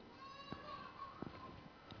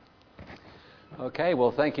Okay,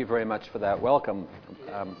 well, thank you very much for that welcome.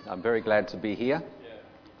 I'm very glad to be here.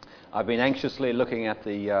 I've been anxiously looking at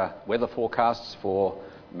the weather forecasts for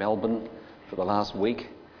Melbourne for the last week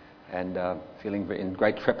and feeling in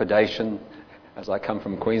great trepidation as I come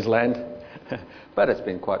from Queensland. But it's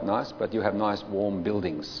been quite nice, but you have nice warm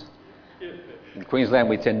buildings. In Queensland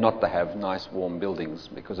we tend not to have nice warm buildings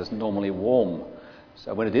because it's normally warm.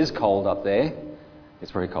 So when it is cold up there, it's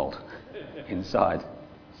very cold inside.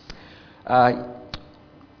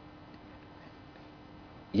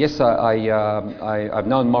 Yes, I've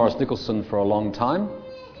known Morris Nicholson for a long time.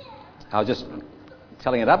 I was just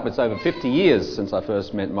telling it up, it's over 50 years since I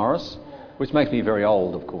first met Morris, which makes me very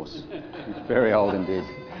old, of course. Very old indeed.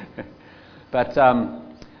 But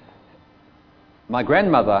my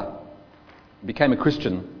grandmother became a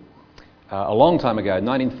Christian a long time ago,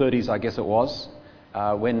 1930s I guess it was,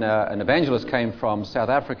 when an evangelist came from South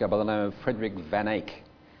Africa by the name of Frederick Van Eyck.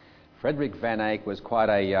 Frederick Van Eyck was quite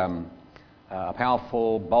a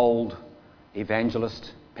powerful, bold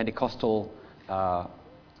evangelist, Pentecostal.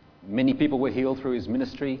 Many people were healed through his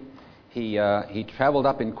ministry. He travelled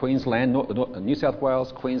up in Queensland, New South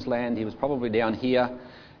Wales, Queensland. He was probably down here,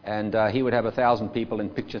 and he would have 1,000 people in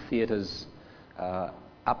picture theatres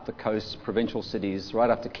up the coast, provincial cities, right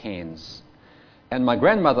up to Cairns. And my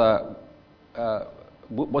grandmother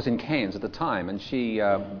was in Cairns at the time, and she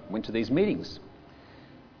went to these meetings,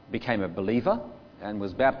 became a believer, and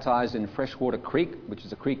was baptised in Freshwater Creek, which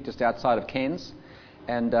is a creek just outside of Cairns,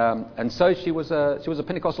 and so she was a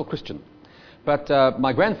Pentecostal Christian. But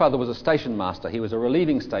my grandfather was a station master. He was a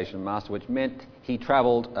relieving station master, which meant he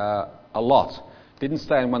travelled a lot. Didn't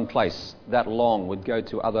stay in one place that long. Would go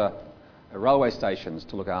to other railway stations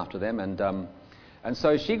to look after them, and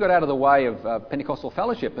so she got out of the way of Pentecostal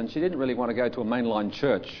fellowship, and she didn't really want to go to a mainline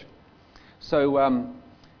church. So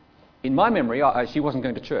in my memory, she wasn't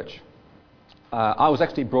going to church. I was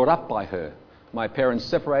actually brought up by her. My parents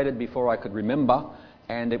separated before I could remember,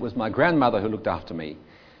 and it was my grandmother who looked after me.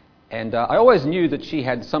 And I always knew that she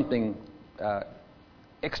had something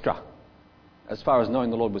extra as far as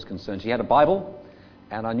knowing the Lord was concerned. She had a Bible,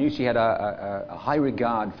 and I knew she had a high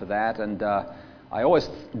regard for that, and I always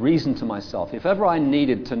reasoned to myself, if ever I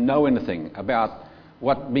needed to know anything about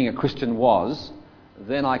what being a Christian was,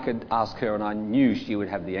 then I could ask her, and I knew she would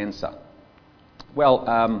have the answer.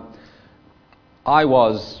 Well, I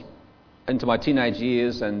was into my teenage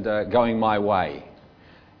years and going my way.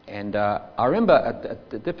 And I remember at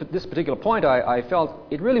this particular point, I felt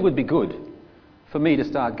it really would be good for me to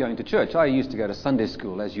start going to church. I used to go to Sunday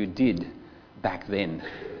school, as you did back then.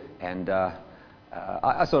 And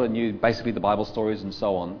I sort of knew basically the Bible stories and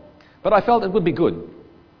so on. But I felt it would be good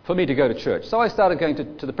for me to go to church. So I started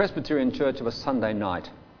going to the Presbyterian church of a Sunday night.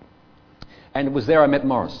 And it was there I met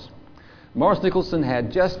Morris. Morris Nicholson had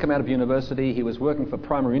just come out of university. He was working for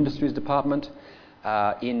Primary Industries Department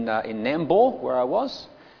in Nambour, where I was,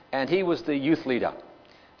 and he was the youth leader.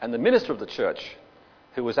 And the minister of the church,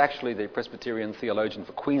 who was actually the Presbyterian theologian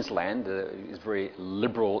for Queensland, is very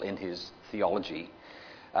liberal in his theology.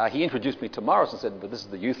 He introduced me to Morris and said, well, this is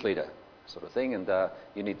the youth leader sort of thing, and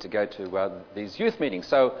you need to go to these youth meetings.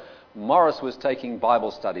 So Morris was taking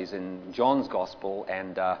Bible studies in John's Gospel,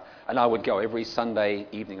 and I would go every Sunday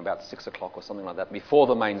evening about 6 o'clock or something like that, before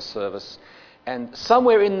the main service. And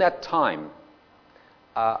somewhere in that time,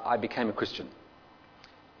 I became a Christian.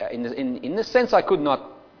 In this sense, I could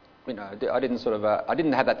not, I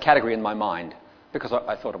didn't have that category in my mind, because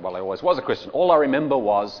I thought, well, I always was a Christian. All I remember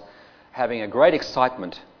was having a great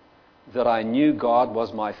excitement that I knew God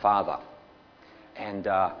was my Father. And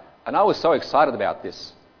I was so excited about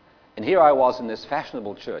this. And here I was in this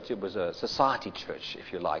fashionable church. It was a society church,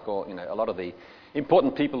 if you like, or a lot of the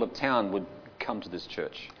important people of town would come to this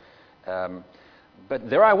church. But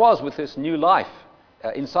there I was with this new life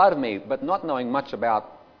inside of me, but not knowing much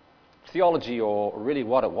about theology or really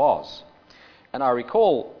what it was. And I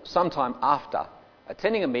recall sometime after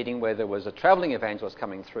attending a meeting where there was a travelling evangelist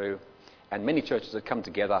coming through, and many churches had come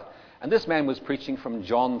together, and this man was preaching from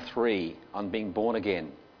John 3 on being born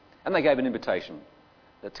again. And they gave an invitation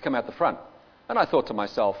to come out the front. And I thought to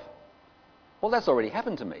myself, well, that's already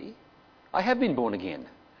happened to me. I have been born again.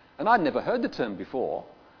 And I'd never heard the term before.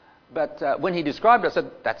 But when he described it, I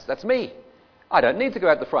said, that's me. I don't need to go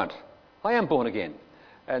out the front. I am born again.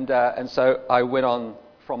 And so I went on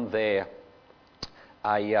from there.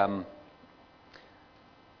 I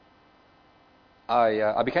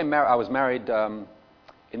became married. I was married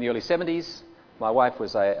in the early 70s. My wife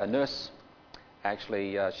was a nurse.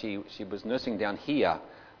 Actually, she was nursing down here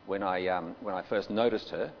when I first noticed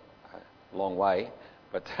her. A long way,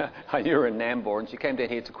 but I knew her in Nambour, and she came down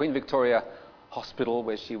here to Queen Victoria hospital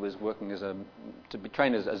where she was working to be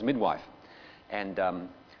trained as a midwife. And I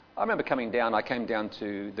remember I came down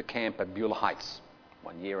to the camp at Beulah Heights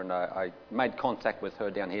one year, and I made contact with her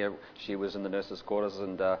down here. She was in the nurses' quarters,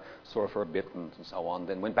 and saw her for a bit and so on.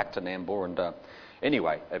 Then went back to Nambour, and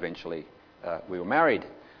anyway, eventually we were married.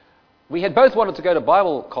 We had both wanted to go to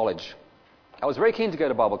Bible college. I was very keen to go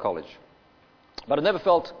to Bible college, but I never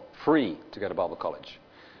felt free to go to Bible college.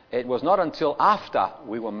 It was not until after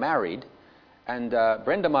we were married, and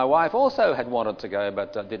Brenda, my wife, also had wanted to go,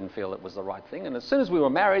 but didn't feel it was the right thing. And as soon as we were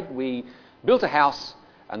married, we built a house,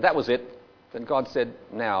 and that was it. Then God said,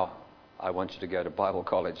 now I want you to go to Bible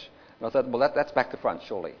college. And I thought, well, that's back to front,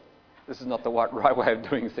 surely. This is not the right way of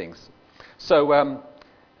doing things. So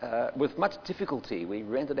with much difficulty, we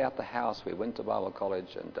rented out the house. We went to Bible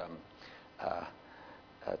college, and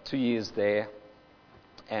 2 years there.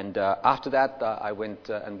 And after that, I went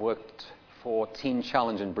and worked for Teen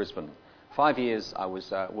Challenge in Brisbane. 5 years I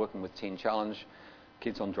was working with Teen Challenge,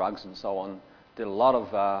 kids on drugs and so on. Did a lot of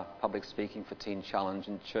public speaking for Teen Challenge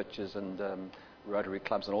in churches and Rotary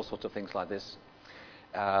clubs and all sorts of things like this.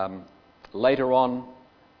 Later on,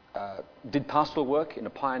 did pastoral work in a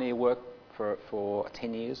pioneer work for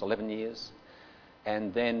 10 years, 11 years.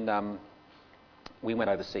 And then we went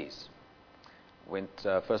overseas. Went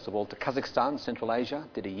first of all to Kazakhstan, Central Asia.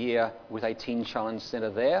 Did a year with a Teen Challenge Centre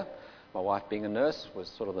there. My wife, being a nurse, was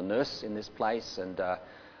sort of the nurse in this place, and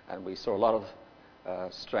we saw a lot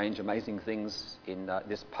of strange, amazing things in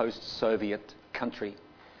this post-Soviet country.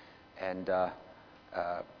 And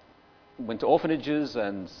went to orphanages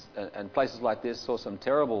and places like this. Saw some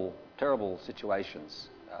terrible situations,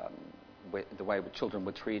 the way children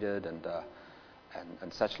were treated and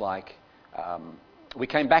such like. We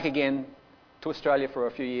came back again to Australia for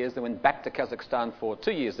a few years, then went back to Kazakhstan for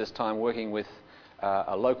 2 years this time, working with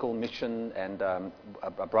a local mission and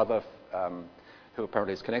a brother who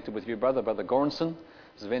apparently is connected with you, Brother Goranson.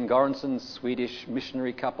 Sven Goransson, Swedish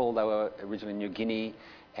missionary couple. They were originally in New Guinea,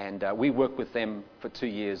 and we worked with them for 2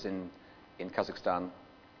 years in Kazakhstan.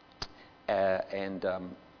 And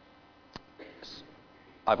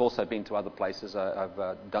I've also been to other places.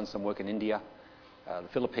 I've done some work in India, the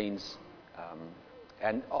Philippines,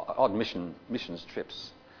 and odd missions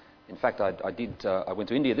trips. In fact, I went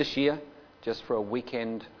to India this year just for a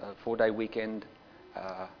weekend, a 4-day weekend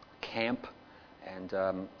camp, and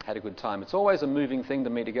had a good time. It's always a moving thing to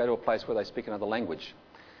me to go to a place where they speak another language,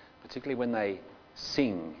 particularly when they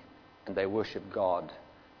sing and they worship God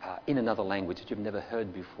in another language that you've never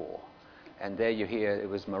heard before. And there you hear, it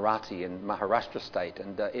was Marathi in Maharashtra state,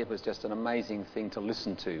 and it was just an amazing thing to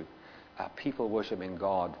listen to, people worshiping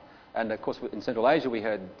God. And of course, in Central Asia, we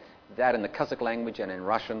heard that in the Kazakh language and in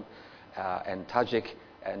Russian and Tajik.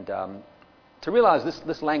 And to realize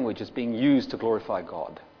this language is being used to glorify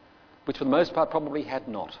God, which for the most part probably had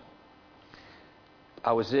not.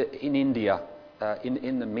 I was in India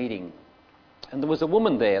in the meeting, and there was a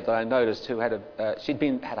woman there that I noticed who had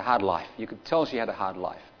a hard life. You could tell she had a hard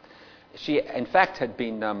life. She, in fact,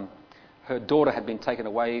 her daughter had been taken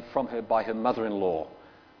away from her by her mother-in-law,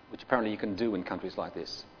 which apparently you can do in countries like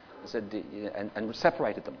this. And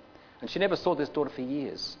separated them. And she never saw this daughter for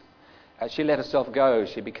years. As she let herself go,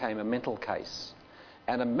 she became a mental case.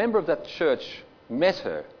 And a member of that church met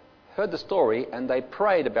her, heard the story, and they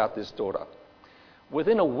prayed about this daughter.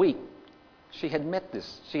 Within a week, she had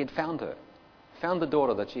found the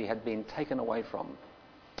daughter that she had been taken away from.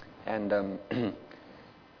 And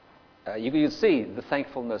you could see the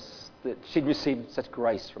thankfulness that she'd received such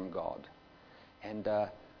grace from God. And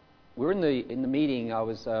we're in the meeting. I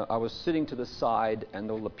was sitting to the side,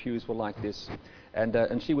 and all the pews were like this,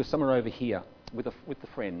 and she was somewhere over here with the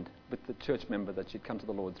friend, with the church member that she'd come to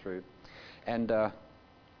the Lord through, and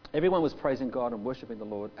everyone was praising God and worshiping the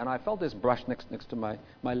Lord. And I felt this brush next to my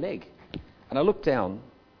leg, and I looked down,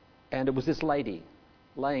 and it was this lady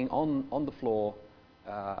laying on the floor,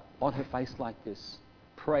 on her face like this,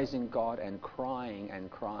 praising God and crying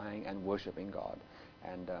and worshiping God.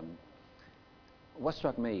 And what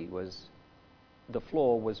struck me was the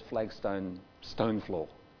floor was flagstone, stone floor,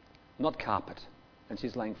 not carpet. And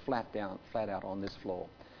she's laying flat out on this floor.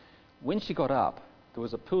 When she got up, there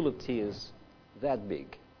was a pool of tears that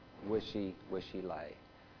big where she lay.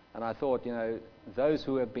 And I thought, those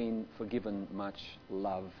who have been forgiven much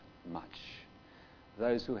love much.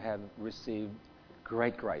 Those who have received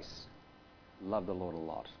great grace love the Lord a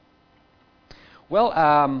lot.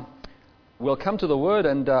 Well, we'll come to the Word,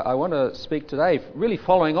 and I want to speak today, really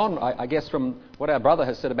following on, I guess, from what our brother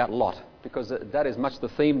has said about Lot, because that is much the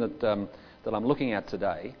theme that I'm looking at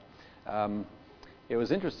today. It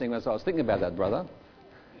was interesting as I was thinking about that, brother.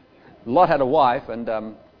 Lot had a wife,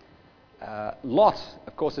 and Lot,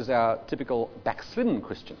 of course, is our typical backslidden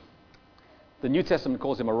Christian. The New Testament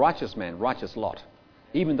calls him a righteous man, righteous Lot,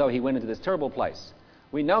 even though he went into this terrible place.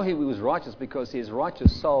 We know he was righteous because his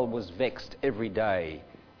righteous soul was vexed every day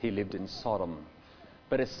he lived in Sodom.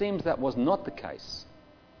 But it seems that was not the case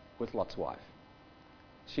with Lot's wife.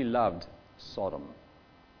 She loved Sodom.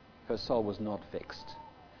 Her soul was not vexed.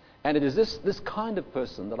 And it is this kind of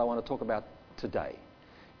person that I want to talk about today.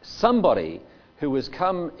 Somebody who has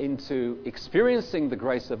come into experiencing the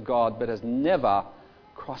grace of God but has never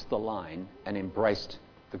crossed the line and embraced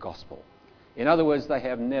the gospel. In other words, they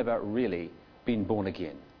have never really been born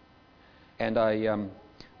again. And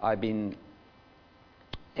I've been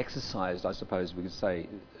exercised, I suppose we could say,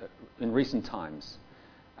 in recent times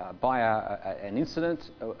by an incident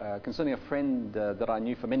concerning a friend that I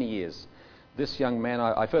knew for many years. This young man,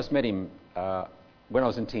 I first met him when I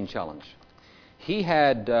was in Teen Challenge. He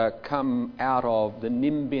had come out of the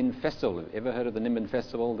Nimbin Festival. Ever heard of the Nimbin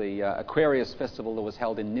Festival? The Aquarius Festival that was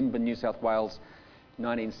held in Nimbin, New South Wales,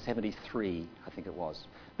 1973, I think it was.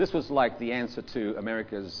 This was like the answer to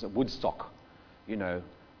America's Woodstock. You know,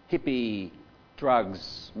 hippie,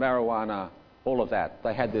 drugs, marijuana, all of that.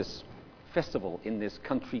 They had this festival in this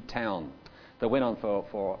country town that went on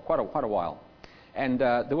for quite a while. And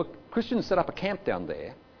there were Christians set up a camp down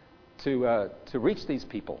there to reach these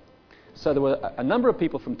people. So there were a number of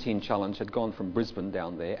people from Teen Challenge had gone from Brisbane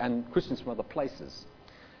down there, and Christians from other places.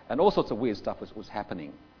 And all sorts of weird stuff was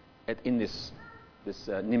happening in this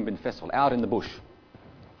Nimbin festival, out in the bush.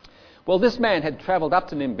 Well, this man had travelled up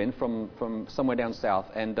to Nimbin from somewhere down south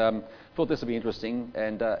and thought this would be interesting,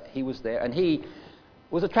 and he was there, and he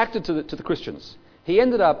was attracted to the Christians. He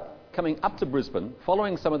ended up coming up to Brisbane,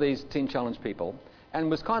 following some of these Teen Challenge people, and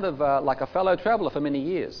was kind of like a fellow traveller for many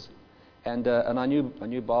years. And I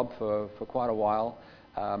knew Bob for quite a while.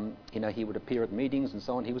 He would appear at meetings and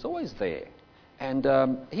so on. He was always there,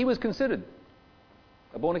 and he was considered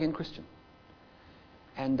a born-again Christian.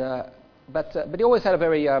 And but he always had a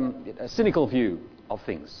very cynical view of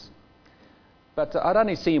things. But I'd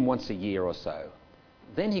only see him once a year or so.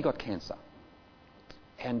 Then he got cancer,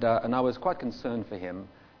 and I was quite concerned for him.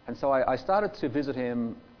 And so I started to visit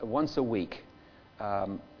him once a week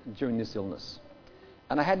during this illness.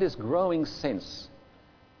 And I had this growing sense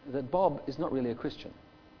that Bob is not really a Christian.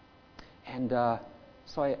 And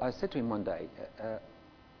so I said to him one day,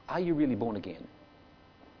 are you really born again?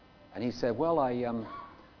 And he said, well,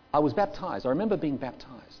 I was baptized. I remember being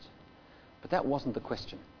baptized. But that wasn't the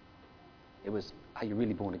question. It was, are you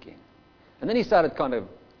really born again? And then he started kind of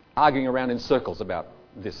arguing around in circles about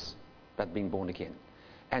being born again.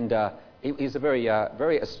 And he's a very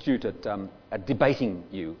astute at debating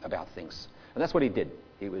you about things. And that's what he did.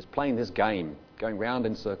 He was playing this game, going round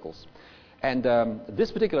in circles. And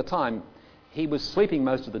this particular time, he was sleeping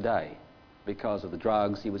most of the day because of the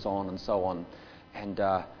drugs he was on and so on. And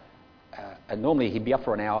normally he'd be up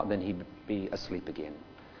for an hour and then he'd be asleep again.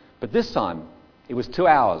 But this time, it was 2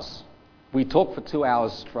 hours. We talked for 2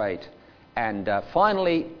 hours straight. And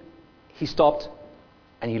finally, he stopped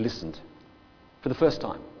and he listened for the first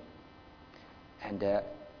time. And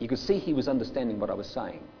you could see he was understanding what I was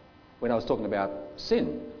saying when I was talking about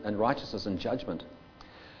sin and righteousness and judgment.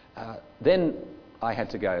 Then I had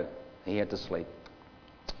to go. He had to sleep.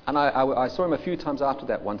 And I saw him a few times after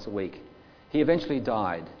that, once a week. He eventually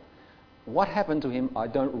died. What happened to him, I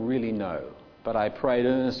don't really know. But I prayed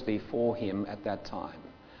earnestly for him at that time.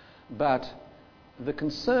 But the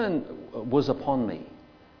concern was upon me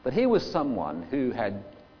that he was someone who had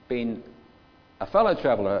been a fellow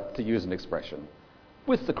traveller, to use an expression,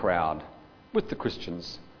 with the crowd, with the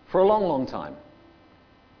Christians, for a long, long time,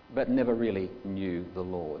 but never really knew the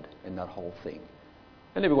Lord in that whole thing.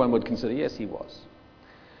 And everyone would consider, yes, he was.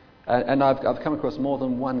 And I've come across more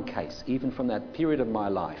than one case, even from that period of my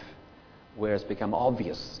life, where it's become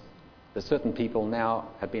obvious that certain people now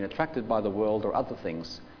have been attracted by the world or other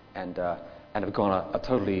things and have gone a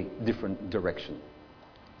totally different direction.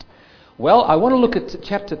 Well, I want to look at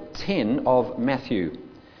chapter 10 of Matthew.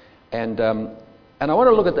 And I want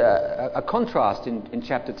to look at a contrast in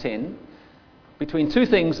chapter 10 between two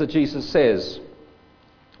things that Jesus says.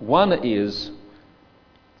 One is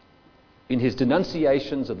in his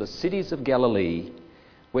denunciations of the cities of Galilee,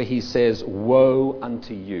 where he says, "Woe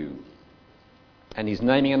unto you." And he's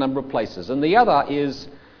naming a number of places. And the other is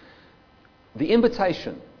the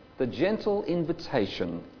invitation, the gentle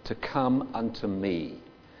invitation to come unto me.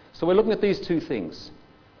 So we're looking at these two things.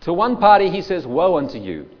 To one party he says, "Woe unto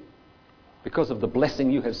you, because of the blessing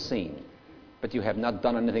you have seen, but you have not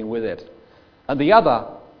done anything with it." And the other,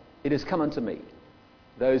 "It is come unto me.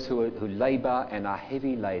 Those who labour and are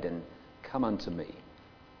heavy laden, come unto me."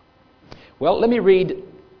 Well, let me read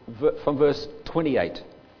from verse 28.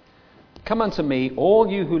 Come unto me,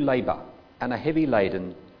 all you who labour and are heavy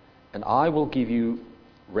laden, and I will give you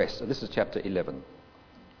rest. So this is chapter 11.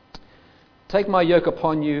 Take my yoke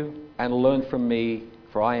upon you and learn from me,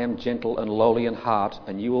 for I am gentle and lowly in heart,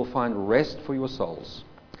 and you will find rest for your souls.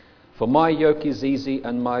 For my yoke is easy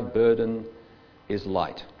and my burden is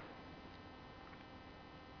light.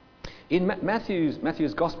 In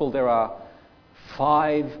Matthew's Gospel, there are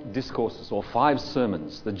 5 discourses or 5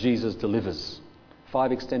 sermons that Jesus delivers,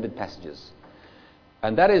 5 extended passages.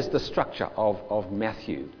 And that is the structure of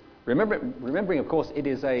Matthew. Remembering, of course, it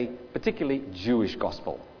is a particularly Jewish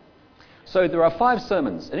Gospel. So there are 5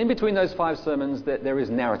 sermons, and in between those 5 sermons there is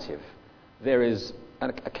narrative. There is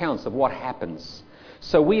accounts of what happens.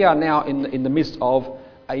 So we are now in the midst of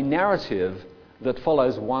a narrative that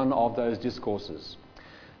follows one of those discourses.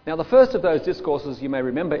 Now, the first of those discourses, you may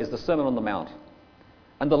remember, is the Sermon on the Mount.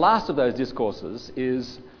 And the last of those discourses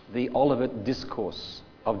is the Olivet Discourse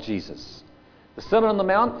of Jesus. The Sermon on the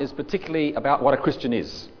Mount is particularly about what a Christian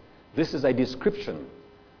is. This is a description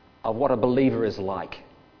of what a believer is like.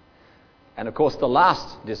 And of course, the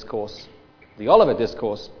last discourse, the Olivet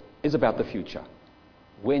Discourse, is about the future.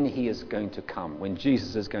 When he is going to come, when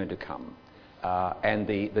Jesus is going to come, and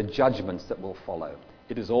the judgments that will follow.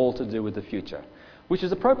 It is all to do with the future, which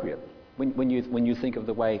is appropriate when you think of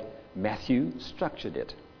the way Matthew structured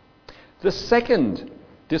it. The second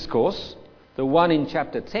discourse, the one in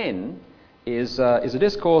chapter 10, is a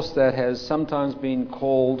discourse that has sometimes been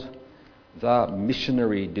called the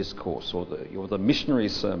missionary discourse or the missionary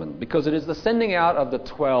sermon, because it is the sending out of the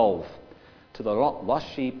 12 to the lost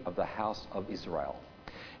sheep of the house of Israel.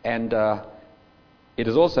 And it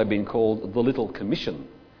has also been called the Little Commission.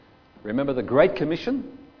 Remember the Great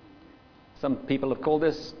Commission? Some people have called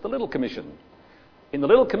this the Little Commission. In the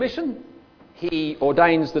Little Commission, he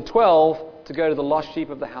ordains the 12 to go to the lost sheep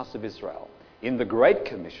of the house of Israel. In the Great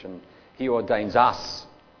Commission, he ordains us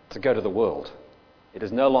to go to the world. It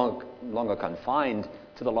is no longer confined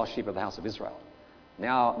to the lost sheep of the house of Israel.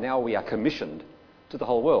 Now we are commissioned to the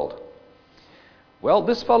whole world. Well,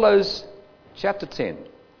 this follows chapter 10,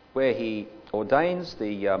 where he ordains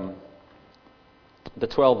the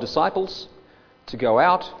 12 disciples to go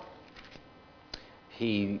out.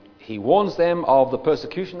 He warns them of the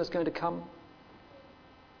persecution that's going to come,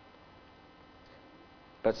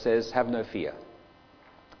 but says, have no fear.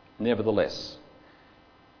 Nevertheless,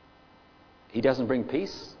 he doesn't bring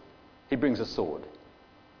peace, he brings a sword.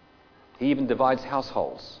 He even divides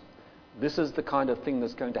households. This is the kind of thing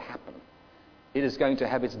that's going to happen. It is going to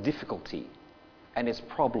have its difficulty and its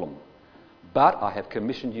problem. But I have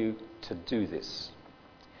commissioned you to do this.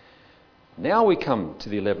 Now we come to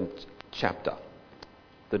the 11th chapter.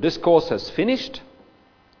 The discourse has finished,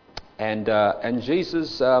 and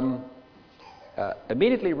Jesus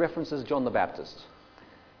immediately references John the Baptist.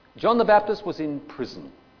 John the Baptist was in prison.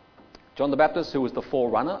 John the Baptist, who was the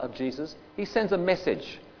forerunner of Jesus, he sends a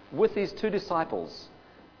message with these 2 disciples.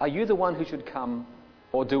 Are you the one who should come,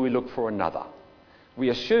 or do we look for another?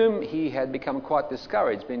 We assume he had become quite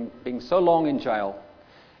discouraged, being so long in jail,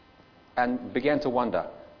 and began to wonder,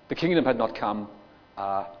 the kingdom had not come,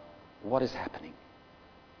 what is happening?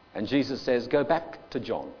 And Jesus says, go back to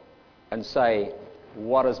John and say,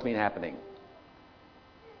 what has been happening?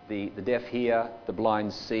 The deaf hear, the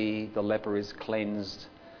blind see, the leper is cleansed,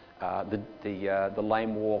 the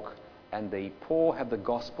lame walk, and the poor have the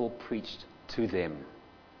gospel preached to them.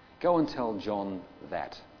 Go and tell John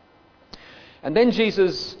that. And then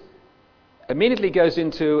Jesus immediately goes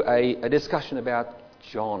into a discussion about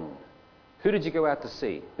John. Who did you go out to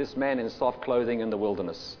see? This man in soft clothing in the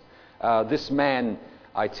wilderness. This man,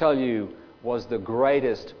 I tell you, was the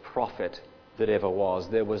greatest prophet that ever was.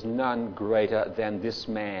 There was none greater than this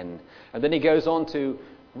man. And then he goes on to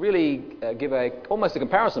really give almost a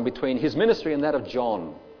comparison between his ministry and that of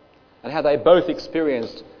John, and how they both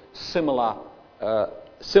experienced similar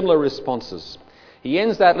responses. He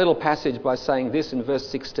ends that little passage by saying this in verse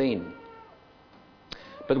 16.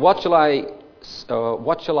 But what shall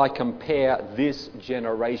I compare this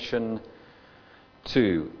generation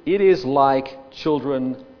to? It is like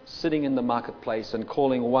children sitting in the marketplace and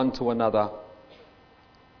calling one to another.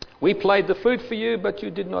 We played the flute for you, but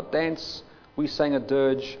you did not dance. We sang a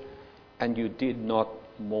dirge, and you did not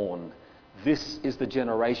mourn. This is the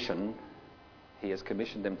generation he has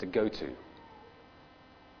commissioned them to go to.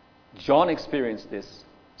 John experienced this,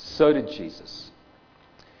 so did Jesus.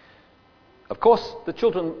 Of course, the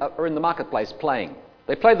children are in the marketplace playing.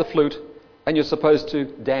 They play the flute, and you're supposed to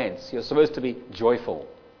dance. You're supposed to be joyful.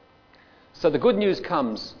 So the good news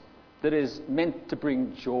comes that is meant to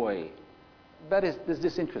bring joy. But there's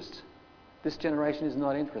disinterest. This generation is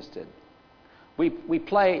not interested. We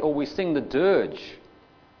play or we sing the dirge,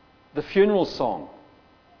 the funeral song.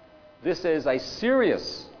 This is a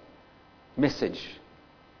serious message.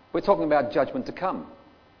 We're talking about judgment to come,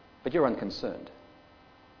 but you're unconcerned.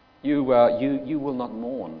 You will not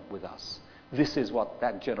mourn with us. This is what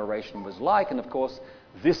that generation was like, and of course,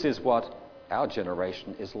 this is what our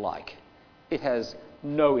generation is like. It has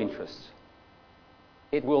no interest.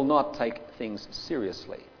 It will not take things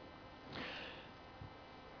seriously.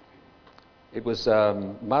 It was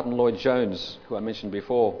Martin Lloyd-Jones, who I mentioned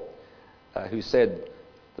before, who said,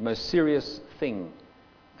 the most serious thing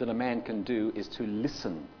that a man can do is to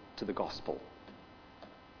listen to the gospel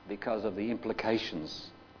because of the implications,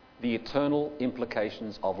 the eternal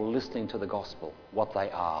implications of listening to the gospel, what they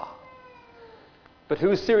are. But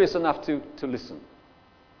who is serious enough to listen?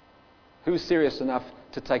 Who is serious enough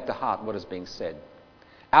to take to heart what is being said?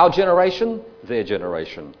 Our generation, their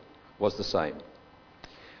generation, was the same.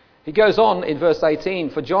 He goes on in verse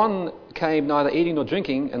 18, for John came neither eating nor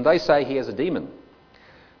drinking, and they say he has a demon.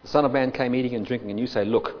 The Son of Man came eating and drinking, and you say,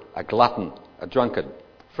 look, a glutton, a drunkard,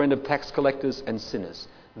 friend of tax collectors and sinners.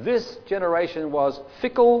 This generation was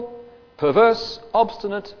fickle, perverse,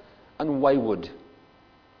 obstinate, and wayward.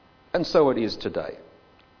 And so it is today.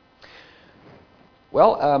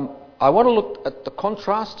 Well, I want to look at the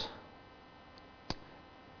contrast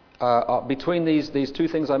between these two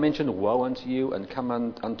things I mentioned, woe unto you and come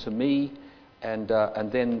unto me, and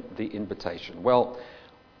then the invitation. Well,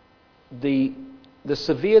 the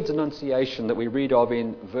severe denunciation that we read of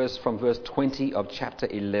from verse 20 of chapter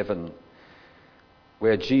 11,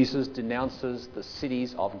 where Jesus denounces the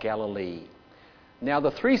cities of Galilee. Now,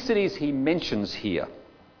 the three cities he mentions here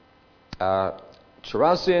are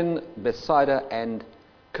Chorazin, Bethsaida, and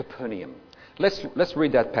Capernaum. Let's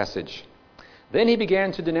read that passage. Then he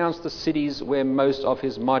began to denounce the cities where most of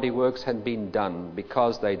his mighty works had been done,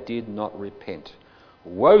 because they did not repent.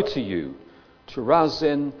 Woe to you,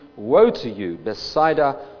 Chorazin! Woe to you,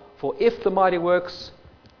 Bethsaida! For if the mighty works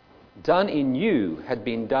done in you had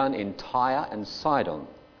been done in Tyre and Sidon,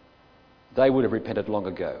 they would have repented long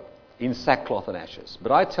ago, in sackcloth and ashes.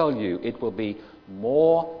 But I tell you, it will be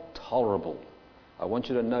more tolerable. I want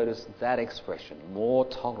you to notice that expression, more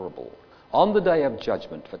tolerable, on the day of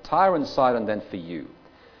judgment for Tyre and Sidon than for you.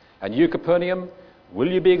 And you, Capernaum, will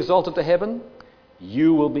you be exalted to heaven?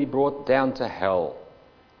 You will be brought down to hell.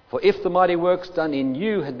 For if the mighty works done in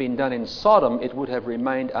you had been done in Sodom, it would have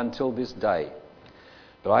remained until this day.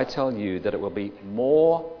 But I tell you that it will be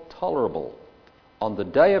more tolerable on the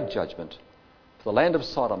day of judgment for the land of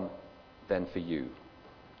Sodom than for you.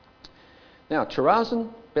 Now,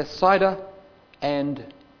 Chorazin, Bethsaida,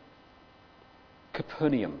 and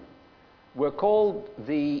Capernaum were called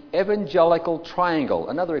the evangelical triangle,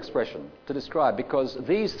 another expression to describe, because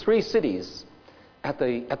these three cities at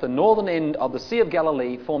the northern end of the Sea of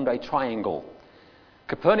Galilee formed a triangle.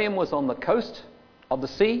 Capernaum was on the coast of the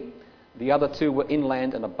sea. The other two were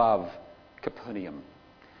inland and above Capernaum.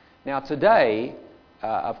 Now today,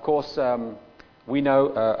 of course, we know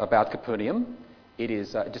about Capernaum. It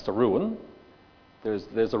is just a ruin.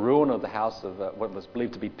 There's a ruin of the house of what was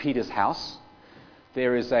believed to be Peter's house.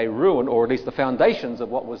 There is a ruin, or at least the foundations of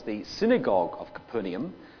what was the synagogue of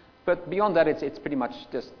Capernaum. But beyond that, it's pretty much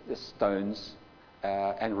just stones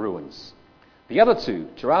and ruins. The other two,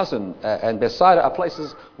 Chorazin and Bethsaida, are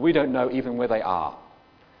places we don't know even where they are.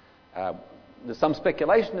 There's some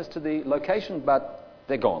speculation as to the location, but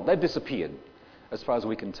they're gone. They've disappeared, as far as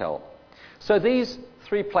we can tell. So these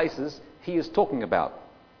three places he is talking about.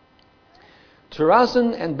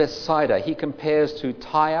 Chorazin and Bethsaida, he compares to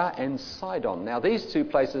Tyre and Sidon. Now these two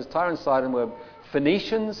places, Tyre and Sidon, were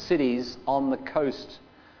Phoenician cities on the coast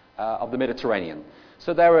of the Mediterranean.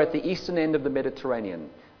 So they were at the eastern end of the Mediterranean.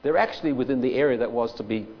 They're actually within the area that was to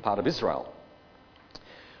be part of Israel.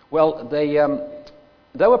 Well,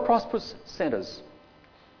 they were prosperous centres.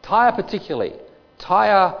 Tyre particularly.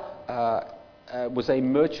 Tyre was a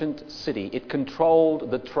merchant city. It controlled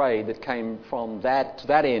the trade that came from that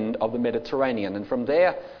end of the Mediterranean. And from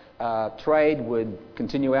there, trade would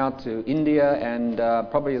continue out to India and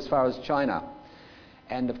probably as far as China.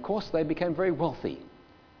 And of course, they became very wealthy.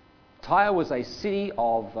 Tyre was a city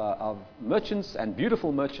of merchants and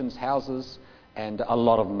beautiful merchants' houses and a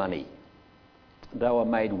lot of money. They were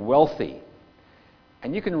made wealthy.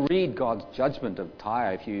 And you can read God's judgment of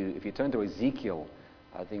Tyre if you turn to Ezekiel,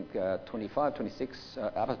 I think 25, 26,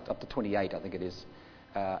 up to 28, I think it is.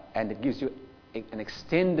 And it gives you an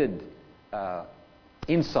extended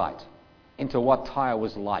insight into what Tyre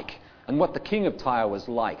was like and what the king of Tyre was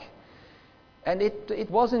like. And it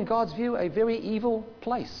was, in God's view, a very evil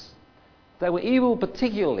place. They were evil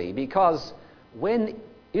particularly because when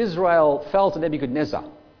Israel fell to Nebuchadnezzar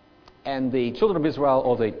and the children of Israel,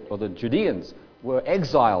 or the Judeans, were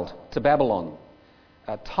exiled to Babylon,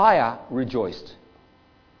 Tyre rejoiced.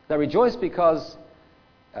 They rejoiced because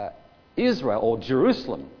Israel, or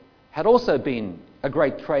Jerusalem, had also been a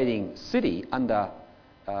great trading city under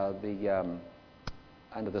the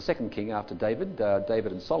second king after David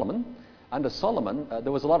and Solomon. Under Solomon,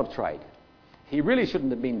 there was a lot of trade. He really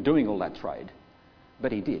shouldn't have been doing all that trade,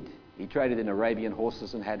 but he did. He traded in Arabian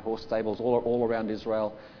horses and had horse stables all around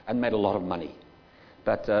Israel and made a lot of money.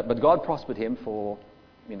 But God prospered him for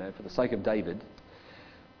the sake of David.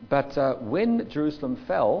 But when Jerusalem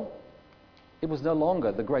fell, it was no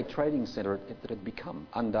longer the great trading center that it had become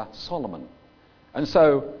under Solomon. And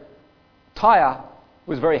so Tyre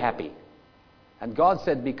was very happy. And God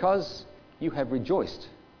said, because you have rejoiced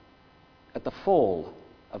at the fall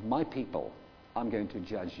of my people, I'm going to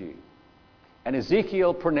judge you. And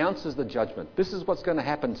Ezekiel pronounces the judgment. This is what's going to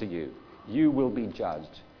happen to you. You will be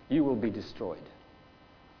judged. You will be destroyed.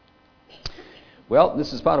 Well,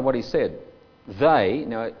 this is part of what he said.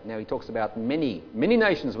 Now he talks about many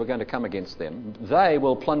nations were going to come against them. They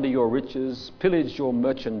will plunder your riches, pillage your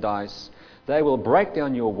merchandise. They will break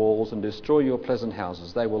down your walls and destroy your pleasant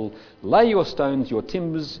houses. They will lay your stones, your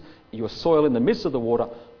timbers, your soil in the midst of the water.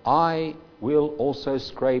 I will also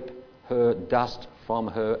scrape her dust from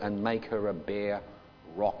her and make her a bare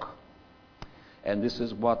rock. And this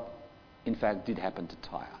is what, in fact, did happen to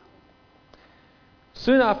Tyre.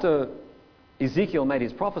 Soon after Ezekiel made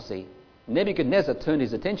his prophecy, Nebuchadnezzar turned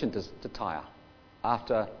his attention to Tyre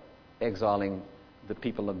after exiling the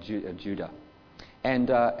people of Judah.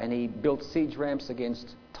 And he built siege ramps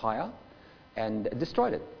against Tyre and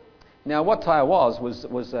destroyed it. Now, what Tyre was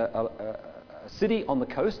a city on the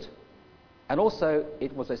coast, and also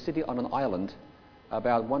it was a city on an island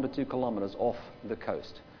about 1 to 2 kilometers off the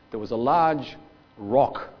coast. There was a large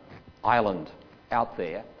rock island out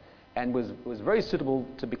there and was very suitable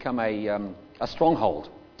to become a stronghold.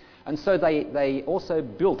 And so they also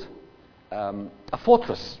built a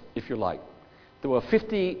fortress, if you like. There were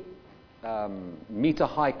 50 meter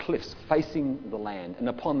high cliffs facing the land, and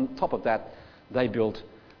upon top of that they built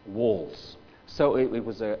walls. So it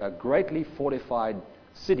was a greatly fortified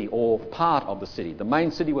city, or part of the city. The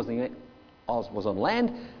main city was on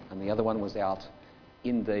land, and the other one was out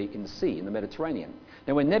in the sea, in the Mediterranean.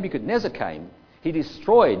 Now, when Nebuchadnezzar came, he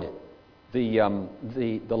destroyed the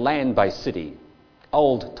land-based city,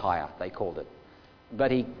 Old Tyre, they called it.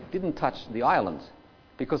 But he didn't touch the island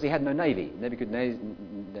because he had no navy.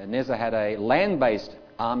 Nebuchadnezzar had a land-based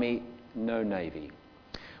army, no navy.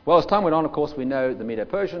 Well, as time went on, of course, we know the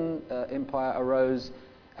Medo-Persian Empire arose,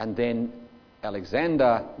 and then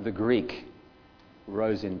Alexander the Greek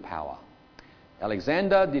rose in power.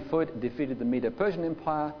 Alexander defeated the Medo-Persian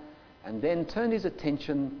Empire and then turned his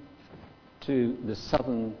attention to the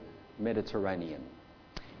southern Mediterranean.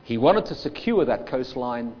 He wanted to secure that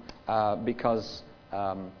coastline because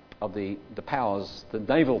of the powers, the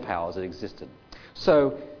naval powers that existed.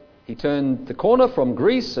 So he turned the corner from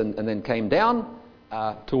Greece and then came down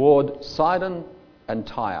toward Sidon and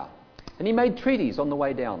Tyre. And he made treaties on the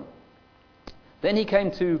way down. Then he came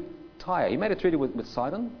to Tyre. He made a treaty with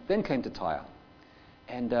Sidon, then came to Tyre.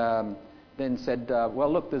 And then said,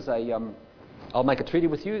 well, look, I'll make a treaty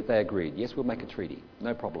with you. They agreed. Yes, we'll make a treaty.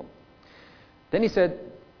 No problem. Then he said,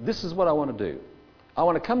 this is what I want to do. I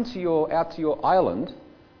want to come out to your island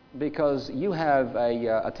because you have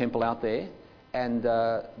a temple out there, and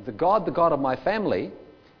the god of my family,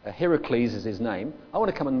 Heracles is his name, I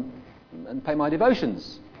want to come and pay my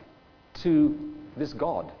devotions to this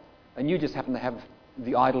god. And you just happen to have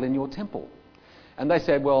the idol in your temple. And they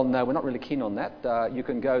said, well, no, we're not really keen on that. You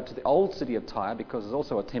can go to the old city of Tyre because there's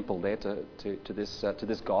also a temple there to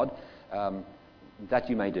this god. That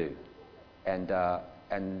you may do.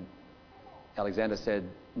 And Alexander said,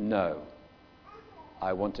 no,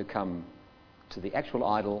 I want to come to the actual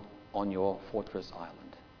idol on your fortress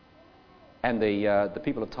island. And the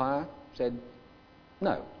people of Tyre said,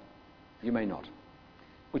 no, you may not,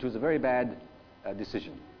 which was a very bad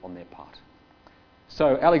decision on their part.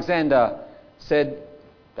 So Alexander said,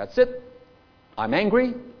 that's it, I'm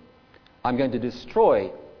angry, I'm going to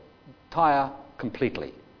destroy Tyre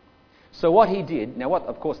completely. So what he did, now what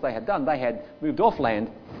of course they had done, they had moved off land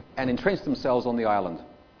and entrenched themselves on the island.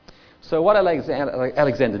 So what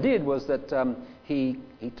Alexander did was that he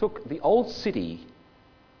took the old city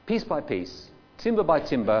piece by piece, timber by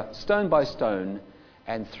timber, stone by stone,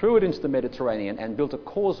 and threw it into the Mediterranean and built a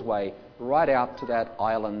causeway right out to that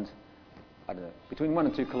island, I don't know, between 1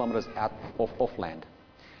 and 2 kilometers out off land.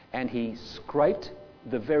 And he scraped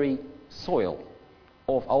the very soil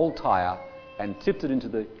of old Tyre and tipped it into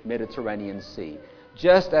the Mediterranean Sea,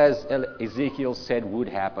 just as Ezekiel said would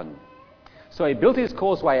happen. So he built his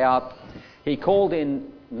causeway out. He called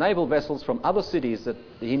in naval vessels from other cities that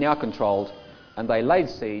he now controlled, and they laid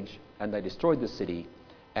siege and they destroyed the city,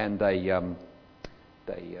 and they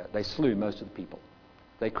slew most of the people.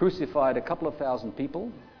 They crucified a couple of thousand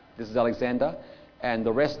people. This is Alexander, and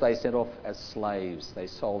the rest they sent off as slaves. They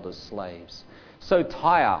sold as slaves. So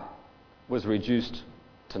Tyre was reduced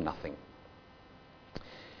to nothing.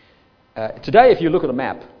 Today, if you look at a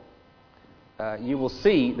map, you will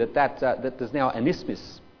see that there's now an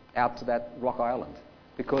isthmus out to that rock island,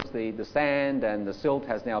 because the sand and the silt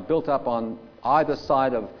has now built up on either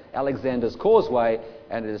side of Alexander's causeway,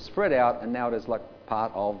 and it is spread out, and now it is like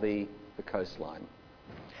part of the coastline.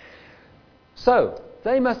 So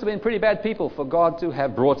they must have been pretty bad people for God to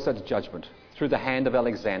have brought such judgment through the hand of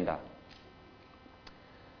Alexander.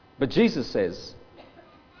 But Jesus says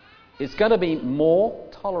it's going to be more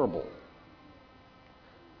tolerable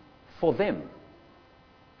for them,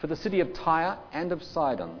 for the city of Tyre and of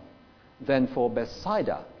Sidon, than for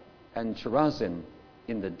Bethsaida and Chorazin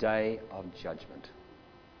in the day of judgment.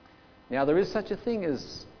 Now, there is such a thing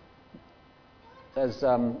as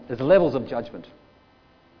levels of judgment,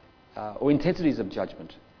 or intensities of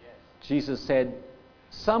judgment. Yes. Jesus said,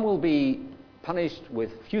 some will be punished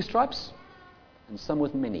with few stripes, and some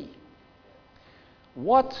with many.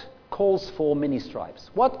 What calls for many stripes?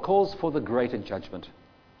 What calls for the greater judgment?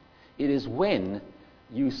 It is when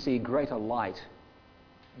you see greater light,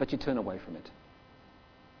 but you turn away from it.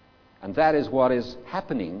 And that is what is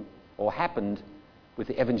happening, or happened, with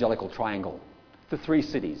the evangelical triangle, the three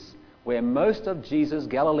cities, where most of Jesus'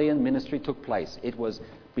 Galilean ministry took place. It was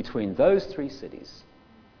between those three cities.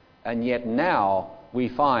 And yet now we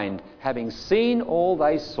find, having seen all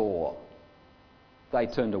they saw, they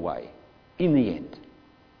turned away in the end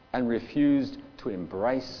and refused to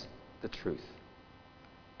embrace the truth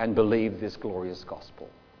and believe this glorious gospel.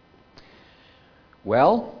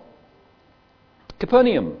 Well,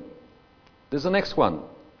 Capernaum, there's the next one.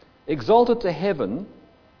 Exalted to heaven,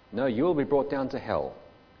 no, you will be brought down to hell.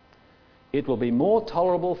 It will be more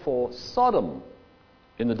tolerable for Sodom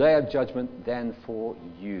in the day of judgment than for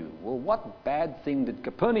you. Well, what bad thing did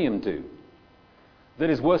Capernaum do that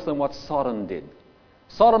is worse than what Sodom did?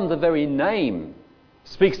 Sodom, the very name,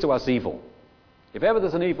 speaks to us evil. If ever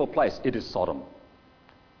there's an evil place, it is Sodom.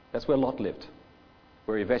 That's where Lot lived,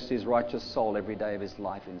 where he vested his righteous soul every day of his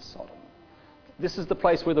life in Sodom. This is the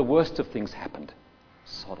place where the worst of things happened,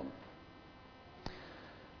 Sodom.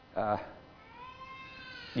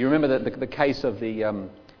 You remember the case of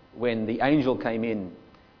when the angel came in,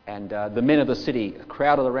 and the men of the city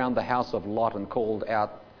crowded around the house of Lot and called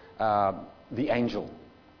out the angel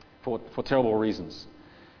for terrible reasons.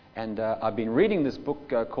 And I've been reading this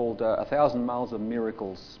book called 1,000 Miles of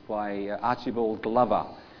Miracles by Archibald Glover.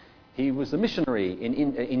 He was a missionary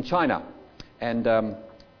in China, and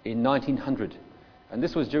in 1900. And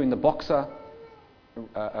this was during the Boxer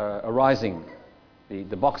rising.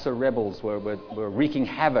 The Boxer rebels were wreaking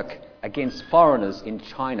havoc against foreigners in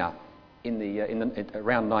China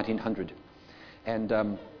around 1900.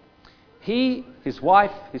 And he, his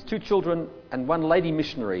wife, his two children, and one lady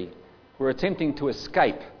missionary were attempting to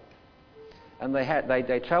escape. And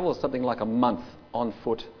they travelled something like a month on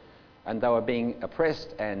foot, and they were being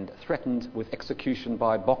oppressed and threatened with execution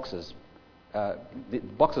by Boxers.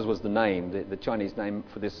 Boxers was the name, the Chinese name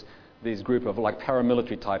for this group of like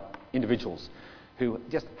paramilitary type individuals who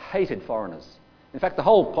just hated foreigners. In fact, the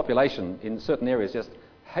whole population in certain areas just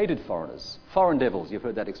hated foreigners. Foreign devils, you've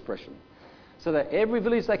heard that expression. So that every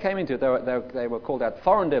village they came into, they were called out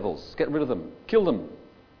foreign devils, get rid of them, kill them.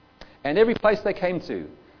 And every place they came to,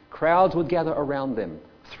 crowds would gather around them,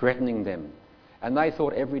 threatening them. And they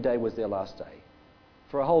thought every day was their last day.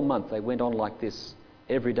 For a whole month they went on like this.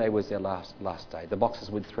 Every day was their last day. The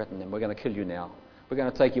Boxers would threaten them. We're going to kill you now. We're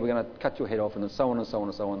going to take you. We're going to cut your head off, and so on and so on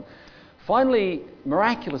and so on. Finally,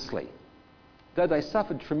 miraculously, though they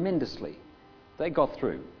suffered tremendously, they got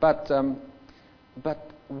through. But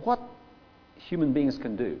what human beings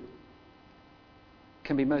can do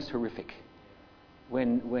can be most horrific.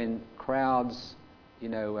 When crowds,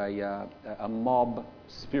 a mob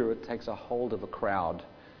spirit takes a hold of a crowd,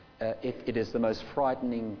 it is the most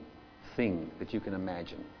frightening thing that you can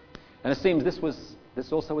imagine. And it seems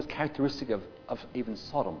this also was characteristic of even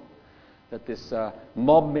Sodom, that this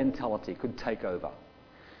mob mentality could take over.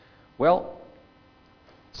 Well,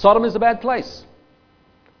 Sodom is a bad place.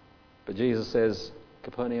 But Jesus says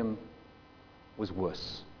Capernaum was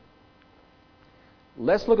worse.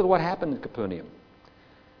 Let's look at what happened in Capernaum.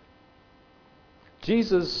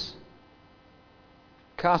 Jesus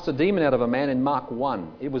cast a demon out of a man in Mark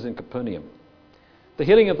 1. It was in Capernaum. The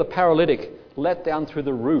healing of the paralytic let down through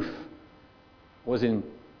the roof was in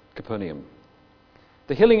Capernaum.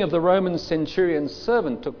 The healing of the Roman centurion's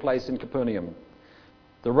servant took place in Capernaum.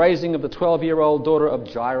 The raising of the 12-year-old daughter of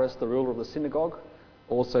Jairus, the ruler of the synagogue,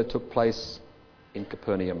 also took place in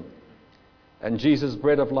Capernaum. And Jesus'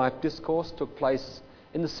 bread of life discourse took place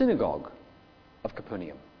in the synagogue of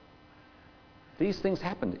Capernaum. These things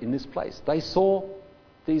happened in this place. They saw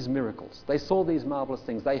these miracles. They saw these marvelous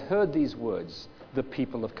things. They heard these words, the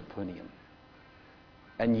people of Capernaum.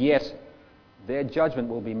 And yet, their judgment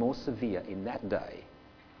will be more severe in that day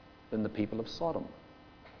than the people of Sodom.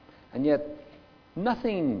 And yet,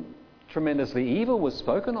 nothing tremendously evil was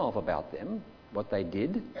spoken of about them, what they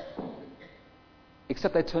did,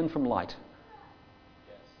 except they turned from light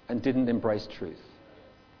and didn't embrace truth.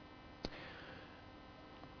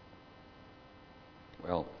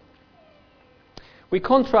 Well, we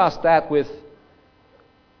contrast that with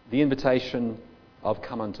the invitation of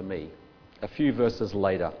come unto me, a few verses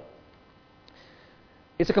later.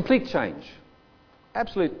 It's a complete change,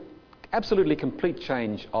 absolutely complete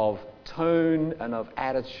change of tone and of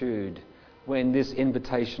attitude when this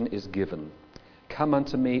invitation is given. Come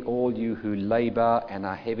unto me, all you who labour and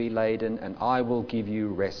are heavy laden, and I will give you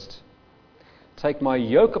rest. Take my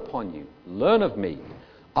yoke upon you, learn of me.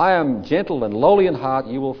 I am gentle and lowly in heart,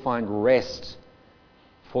 you will find rest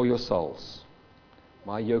for your souls.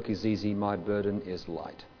 My yoke is easy, my burden is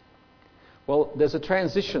light. Well, there's a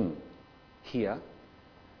transition here.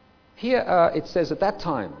 Here it says, at that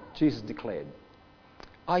time, Jesus declared,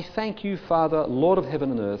 I thank you, Father, Lord of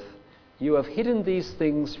heaven and earth. You have hidden these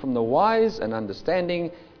things from the wise and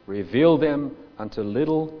understanding, revealed them unto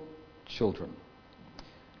little children.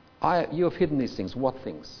 You have hidden these things. What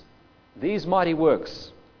things? These mighty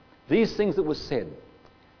works, these things that were said,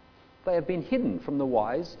 they have been hidden from the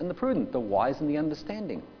wise and the prudent, the wise and the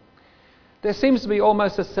understanding. There seems to be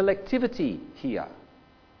almost a selectivity here,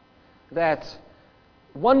 that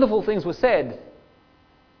wonderful things were said,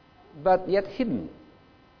 but yet hidden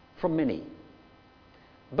from many.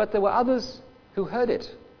 But there were others who heard it.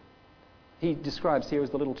 He describes here as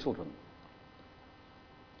the little children.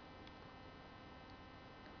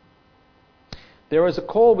 There is a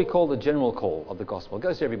call we call the general call of the gospel. It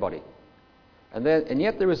goes to everybody. And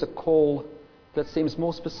yet there is a call that seems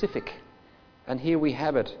more specific. And here we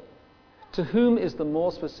have it. To whom is the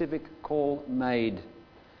more specific call made?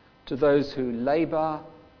 To those who labour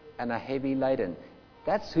and are heavy laden.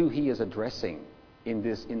 That's who he is addressing in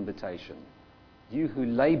this invitation. You who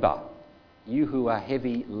labour, you who are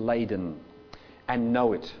heavy laden and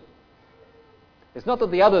know it. It's not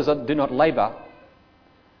that the others do not labour,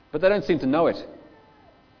 but they don't seem to know it.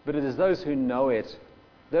 But it is those who know it,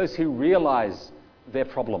 those who realise their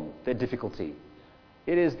problem, their difficulty.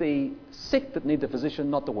 It is the sick that need the physician,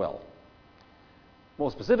 not the well.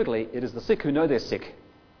 More specifically, it is the sick who know they're sick.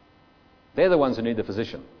 They're the ones who need the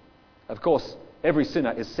physician. Of course, every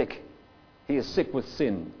sinner is sick. He is sick with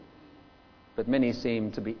sin. But many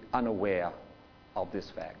seem to be unaware of this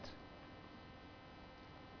fact.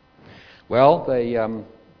 Well,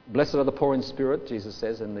 blessed are the poor in spirit, Jesus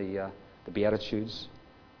says in the Beatitudes.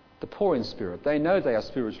 The poor in spirit, they know they are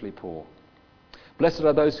spiritually poor. Blessed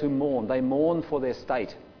are those who mourn. They mourn for their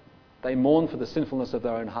state. They mourn for the sinfulness of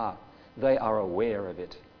their own heart. They are aware of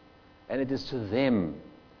it. And it is to them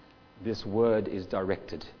this word is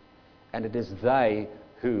directed. And it is they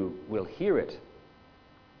who will hear it.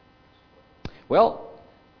 Well,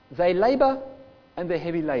 they labour and they're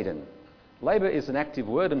heavy laden. Labour is an active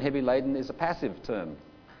word and heavy laden is a passive term.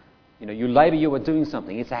 You know, you labour, you are doing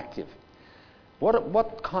something. It's active.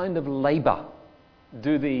 What kind of labour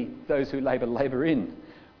do those who labour in?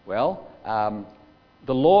 Well,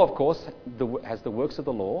 the law, of course, has the works of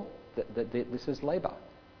the law. This is labour.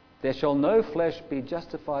 There shall no flesh be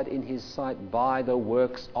justified in his sight by the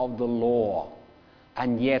works of the law.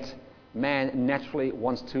 And yet, man naturally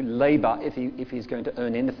wants to labour if he's going to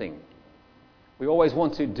earn anything. We always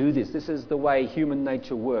want to do this. This is the way human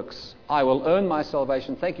nature works. I will earn my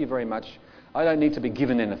salvation. Thank you very much. I don't need to be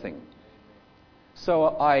given anything. So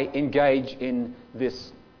I engage in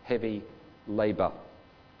this heavy labour.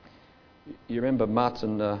 You remember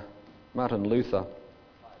Martin Luther.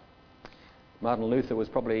 Martin Luther was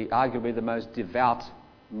probably arguably the most devout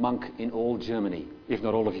monk in all Germany, if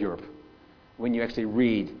not all of Europe, when you actually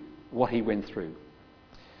read what he went through.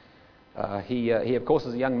 He, of course,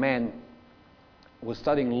 as a young man, was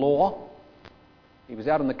studying law. He was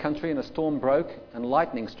out in the country and a storm broke and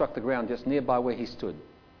lightning struck the ground just nearby where he stood.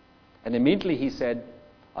 And immediately he said,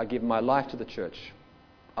 I give my life to the church.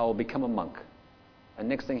 I will become a monk. And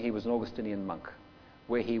next thing he was an Augustinian monk,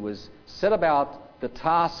 where he was set about the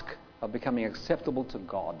task of becoming acceptable to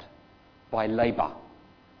God by labour,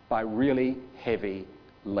 by really heavy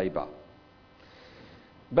labour.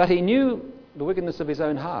 But he knew the wickedness of his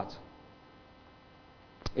own heart.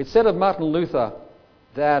 It's said of Martin Luther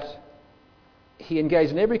that he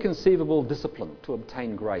engaged in every conceivable discipline to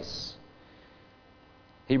obtain grace.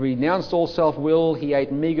 He renounced all self-will. He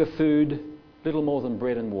ate meagre food, little more than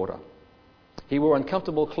bread and water. He wore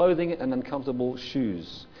uncomfortable clothing and uncomfortable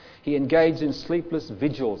shoes. He engaged in sleepless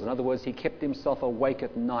vigils. In other words, he kept himself awake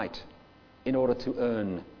at night in order to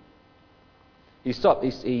earn. He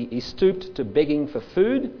stooped to begging for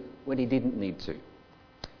food when he didn't need to.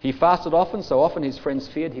 He fasted often, so often his friends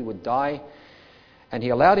feared he would die. And he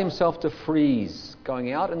allowed himself to freeze,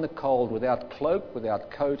 going out in the cold without cloak, without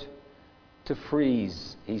coat, to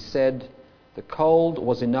freeze. He said, "The cold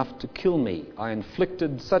was enough to kill me. I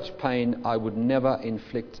inflicted such pain I would never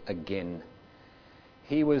inflict again."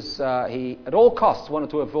 He at all costs wanted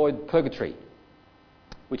to avoid purgatory,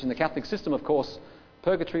 which in the Catholic system, of course,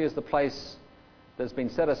 purgatory is the place that's been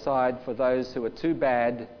set aside for those who are too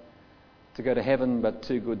bad to go to heaven but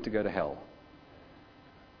too good to go to hell.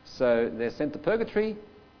 So they're sent to purgatory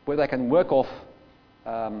where they can work off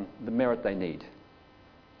the merit they need.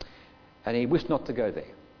 And he wished not to go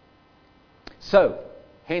there. So,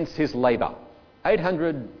 hence his labour.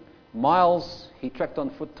 800 miles he trekked on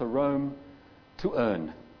foot to Rome to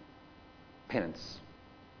earn penance,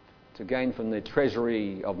 to gain from the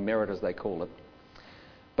treasury of merit, as they call it.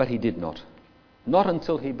 But he did not. Not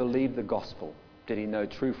until he believed the gospel did he know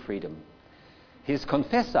true freedom. His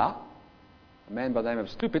confessor, a man by the name of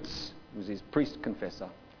Stupitz, who was his priest confessor,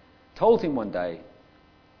 told him one day,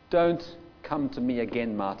 "Don't come to me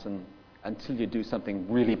again, Martin, until you do something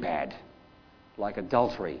really bad, like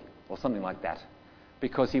adultery or something like that,"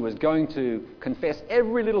 because he was going to confess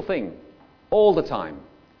every little thing all the time.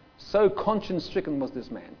 So conscience-stricken was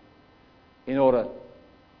this man in order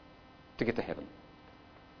to get to heaven.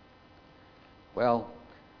 Well,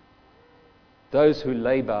 those who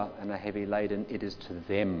labour and are heavy laden, it is to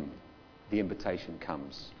them the invitation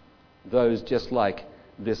comes. Those just like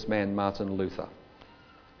this man, Martin Luther,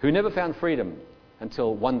 who never found freedom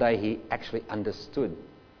until one day he actually understood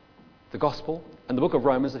the gospel and the book of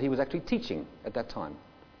Romans that he was actually teaching at that time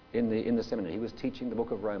in the seminary. He was teaching the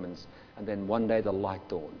book of Romans, and then one day the light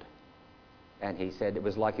dawned. And he said it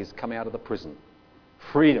was like he's come out of the prison.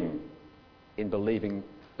 Freedom in believing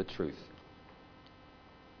the truth.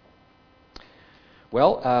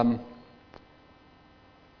 Well,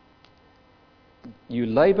 you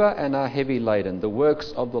labour and are heavy laden, the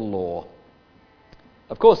works of the law.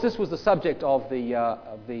 Of course, this was the subject of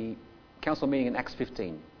the council meeting in Acts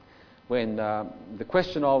 15, when the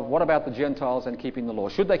question of what about the Gentiles and keeping the law?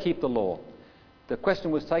 Should they keep the law? The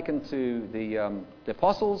question was taken to the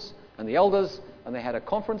apostles and the elders, and they had a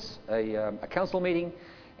conference, a council meeting,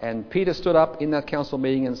 and Peter stood up in that council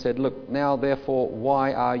meeting and said, "Look, now therefore,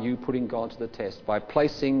 why are you putting God to the test by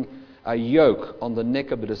placing a yoke on the neck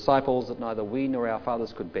of the disciples that neither we nor our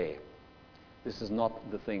fathers could bear? This is not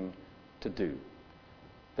the thing to do.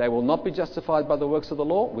 They will not be justified by the works of the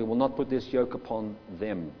law. We will not put this yoke upon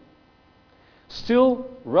them." Still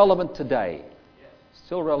relevant today.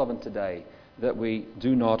 Still relevant today that we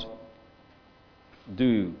do not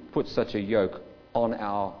put such a yoke on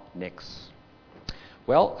our necks.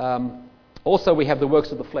 Well, also we have the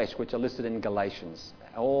works of the flesh, which are listed in Galatians.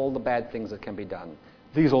 All the bad things that can be done.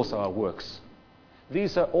 These also are works.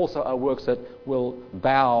 These are also are works that will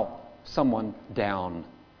bow someone down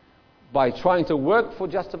by trying to work for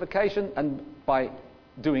justification and by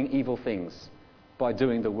doing evil things, by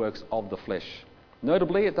doing the works of the flesh.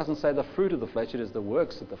 Notably, it doesn't say the fruit of the flesh, it is the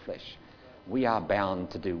works of the flesh. We are bound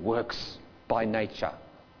to do works by nature.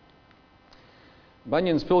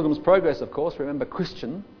 Bunyan's Pilgrim's Progress, of course, remember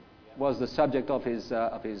Christian was the subject of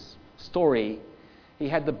his story. He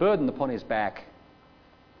had the burden upon his back,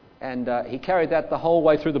 and he carried that the whole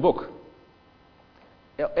way through the book.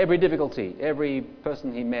 Every difficulty, every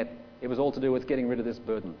person he met, it was all to do with getting rid of this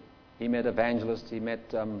burden. He met evangelists, he met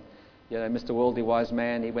Mr. Worldly Wise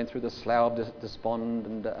Man, he went through the Slough of Despond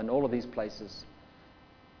and all of these places.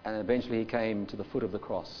 And eventually he came to the foot of the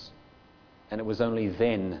cross. And it was only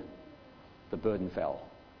then the burden fell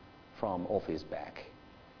from off his back.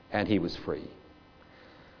 And he was free.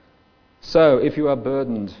 So if you are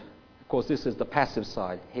burdened, of course this is the passive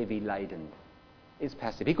side, heavy laden. It's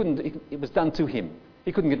passive. It was done to him.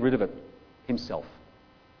 He couldn't get rid of it himself.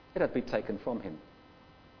 It had to be taken from him.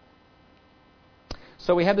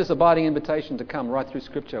 So we have this abiding invitation to come right through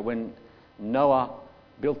Scripture. When Noah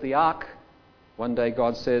built the ark, one day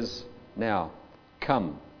God says, "Now,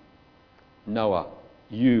 come, Noah,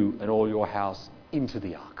 you and all your house into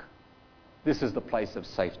the ark. This is the place of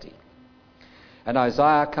safety. And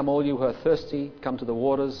Isaiah, come all you who are thirsty, come to the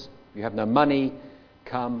waters. You have no money,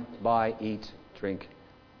 come, buy, eat, drink.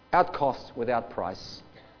 At cost, without price.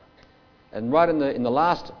 And right in the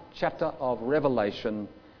last chapter of Revelation,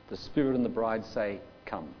 the Spirit and the bride say,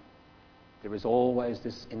 come. There is always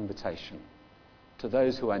this invitation to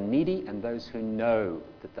those who are needy and those who know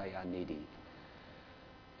that they are needy.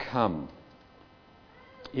 Come.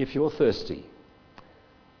 If you're thirsty,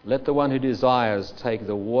 let the one who desires take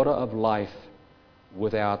the water of life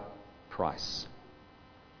without price.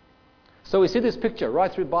 So we see this picture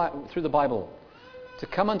right through the Bible. To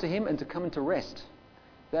come unto him and to come into rest.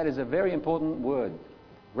 That is a very important word.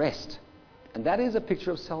 Rest. And that is a picture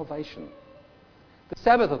of salvation. The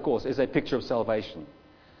Sabbath, of course, is a picture of salvation.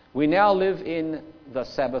 We now live in the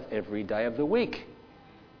Sabbath every day of the week.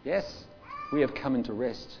 Yes, we have come into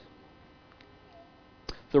rest.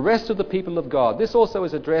 The rest of the people of God. This also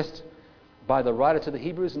is addressed by the writer to the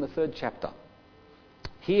Hebrews in the 3rd chapter.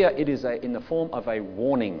 Here it is in the form of a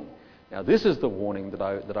warning. Now this is the warning that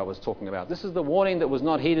I was talking about. This is the warning that was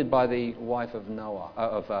not heeded by the wife of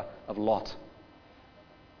of Lot.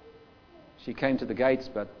 She came to the gates,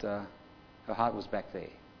 but her heart was back there.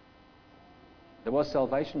 There was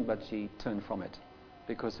salvation, but she turned from it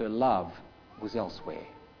because her love was elsewhere.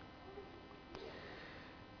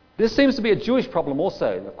 This seems to be a Jewish problem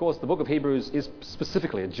also. Of course, the book of Hebrews is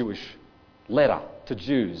specifically a Jewish letter to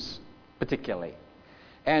Jews, particularly.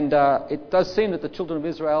 And it does seem that the children of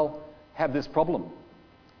Israel have this problem.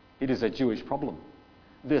 It is a Jewish problem.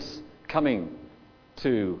 This coming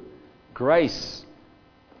to grace,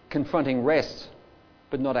 confronting rest,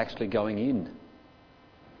 but not actually going in.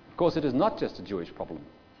 Of course, it is not just a Jewish problem.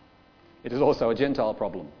 It is also a Gentile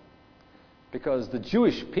problem. Because the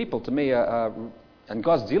Jewish people, to me, and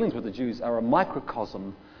God's dealings with the Jews are a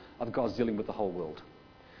microcosm of God's dealing with the whole world.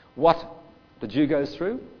 What the Jew goes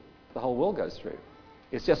through, the whole world goes through.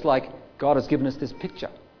 It's just like God has given us this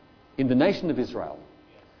picture in the nation of Israel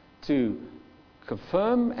to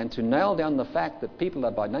confirm and to nail down the fact that people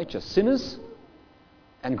are by nature sinners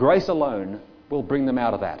and grace alone will bring them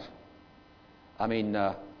out of that. I mean,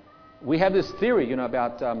 we have this theory,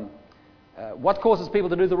 about what causes people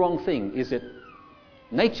to do the wrong thing. Is it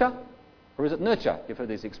nature or is it nurture? You've heard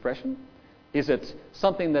this expression. Is it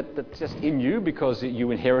something that's just in you because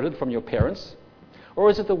you inherited from your parents? Or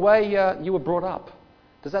is it the way you were brought up?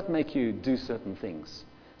 Does that make you do certain things?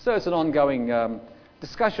 So it's an ongoing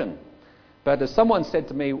discussion. But as someone said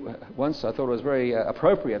to me once, I thought it was very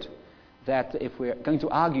appropriate, that if we're going to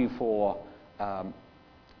argue for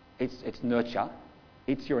it's nurture,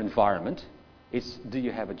 it's your environment, it's do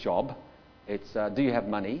you have a job, it's do you have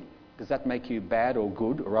money, does that make you bad or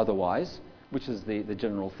good or otherwise, which is the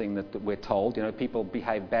general thing that we're told. People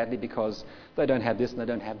behave badly because they don't have this and they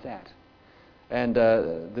don't have that. And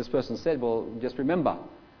this person said, well, just remember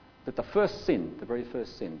that the first sin, the very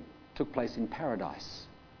first sin, took place in paradise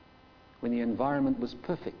when the environment was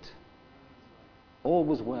perfect. All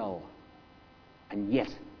was well. And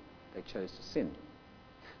yet they chose to sin.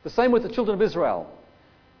 The same with the children of Israel.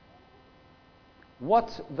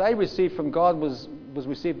 What they received from God was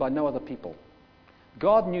received by no other people.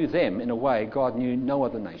 God knew them in a way God knew no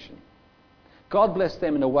other nation. God blessed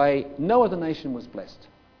them in a way no other nation was blessed.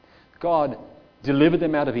 God delivered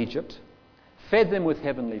them out of Egypt, fed them with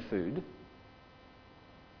heavenly food,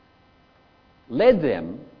 led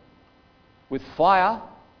them with fire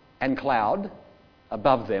and cloud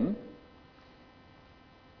above them,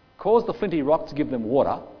 caused the flinty rock to give them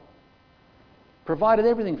water, provided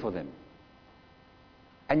everything for them.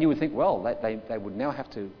 And you would think, well, they would now have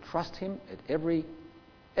to trust him at every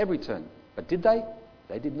turn. But did they?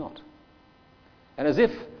 They did not. And as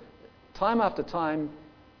if time after time,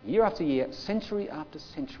 year after year, century after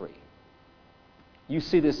century, you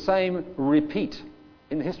see this same repeat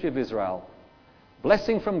in the history of Israel.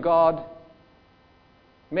 Blessing from God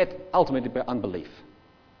met ultimately by unbelief.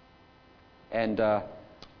 And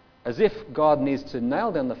as if God needs to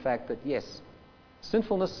nail down the fact that, yes,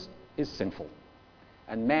 sinfulness is sinful.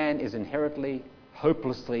 And man is inherently,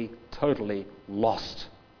 hopelessly, totally lost.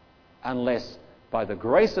 Unless by the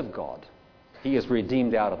grace of God, he is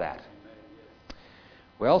redeemed out of that.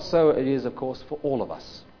 Well, so it is, of course, for all of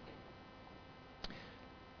us.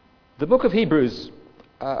 The book of Hebrews,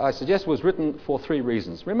 I suggest, was written for 3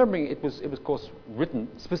 reasons. Remembering it was, of course, written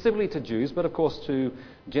specifically to Jews, but, of course, to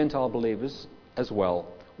Gentile believers as well.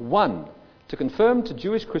 1, to confirm to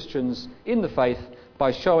Jewish Christians in the faith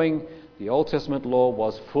by showing the Old Testament law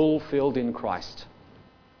was fulfilled in Christ.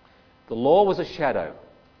 The law was a shadow,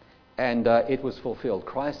 and it was fulfilled.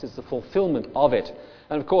 Christ is the fulfillment of it.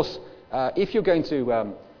 And of course, if you're going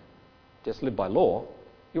to just live by law,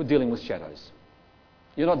 you're dealing with shadows.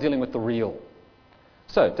 You're not dealing with the real.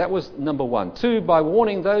 So that was number one. 2, by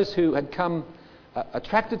warning those who had come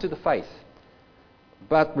attracted to the faith,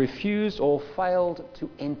 but refused or failed to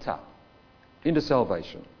enter into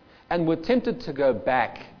salvation, and were tempted to go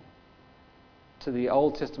back to the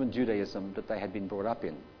Old Testament Judaism that they had been brought up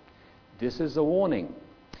in. This is a warning.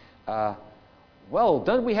 Well,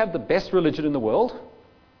 don't we have the best religion in the world?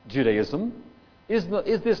 Judaism. Is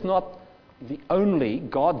this not the only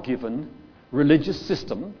God-given religious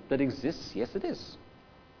system that exists? Yes, it is.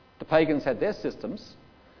 The pagans had their systems,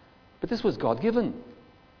 but this was God-given.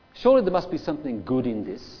 Surely there must be something good in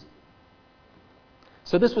this.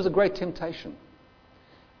 So this was a great temptation.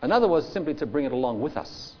 Another was simply to bring it along with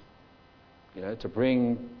us. To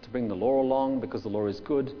bring the law along because the law is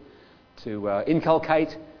good, to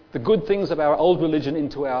inculcate the good things of our old religion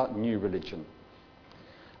into our new religion.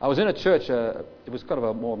 I was in a church, it was kind of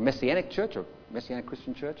a more messianic church, a messianic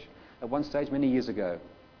Christian church, at one stage many years ago.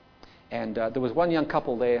 And there was one young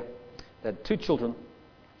couple there that had 2 children.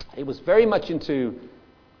 He was very much into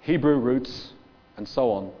Hebrew roots and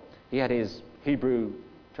so on. He had his Hebrew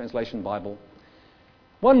translation Bible.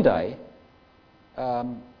 One day,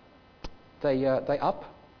 they up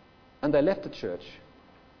and they left the church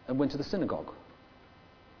and went to the synagogue.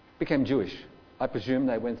 Became Jewish. I presume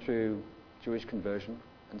they went through Jewish conversion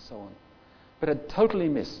and so on. But had totally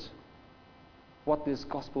missed what this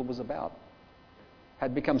gospel was about.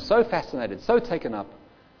 Had become so fascinated, so taken up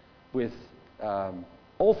with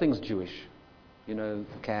all things Jewish, the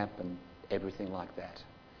camp and everything like that.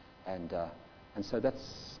 And so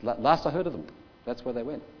that's, last I heard of them, that's where they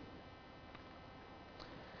went.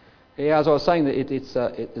 Yeah, as I was saying, that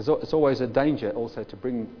it's always a danger also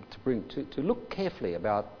to look carefully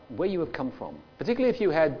about where you have come from, particularly if you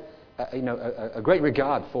had a great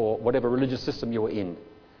regard for whatever religious system you were in,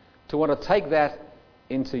 to want to take that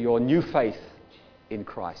into your new faith in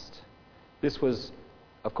Christ. This was,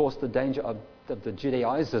 of course, the danger of the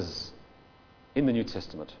Judaizers in the New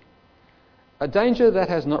Testament. A danger that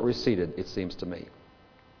has not receded, it seems to me.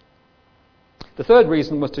 The third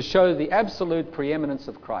reason was to show the absolute preeminence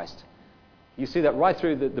of Christ. You see that right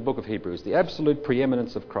through the book of Hebrews, the absolute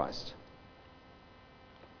preeminence of Christ.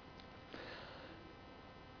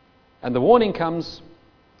 And the warning comes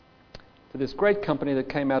to this great company that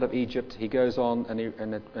came out of Egypt. He goes on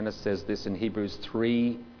and it says this in Hebrews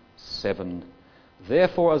 3:7.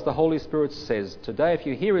 Therefore, as the Holy Spirit says, today if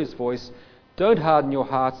you hear his voice, don't harden your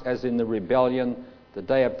hearts as in the rebellion, the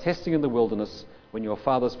day of testing in the wilderness, when your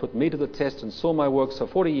fathers put me to the test and saw my works for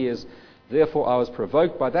 40 years. Therefore I was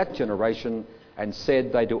provoked by that generation and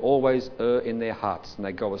said, they do always err in their hearts and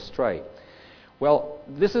they go astray. Well,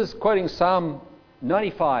 this is quoting Psalm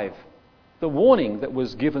 95, the warning that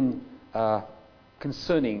was given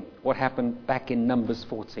concerning what happened back in Numbers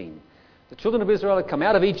 14. The children of Israel had come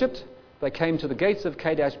out of Egypt. They came to the gates of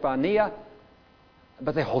Kadesh Barnea,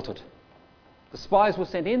 but they halted. The spies were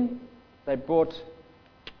sent in. They brought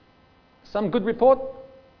some good report.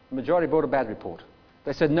 The majority brought a bad report.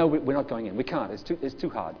 They said, no, we're not going in. We can't. It's too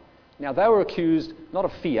hard. Now, they were accused not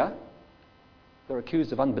of fear. They were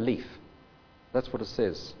accused of unbelief. That's what it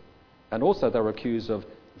says. And also they were accused of,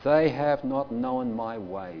 they have not known my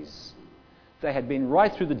ways. They had been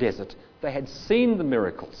right through the desert. They had seen the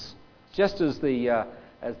miracles, just as the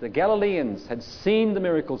Galileans had seen the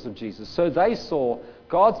miracles of Jesus. So they saw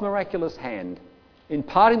God's miraculous hand in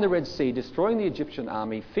parting the Red Sea, destroying the Egyptian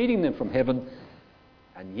army, feeding them from heaven,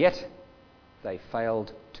 and yet they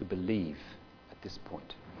failed to believe at this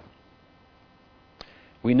point.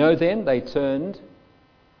 We know then they turned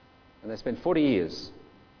and they spent 40 years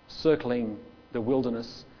circling the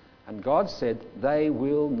wilderness, and God said, they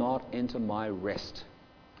will not enter my rest.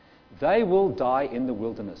 They will die in the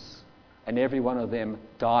wilderness. And every one of them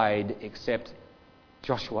died except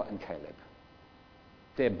Joshua and Caleb.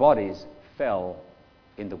 Their bodies fell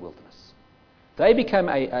in the wilderness. They become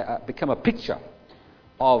a picture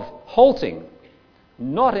of halting,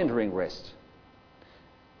 not entering rest.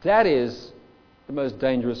 That is the most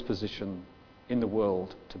dangerous position in the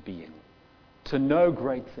world to be in. To know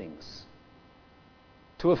great things.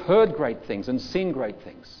 To have heard great things and seen great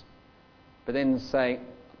things. But then say,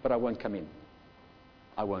 but I won't come in.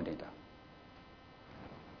 I won't enter.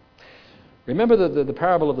 Remember the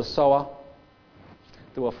parable of the sower?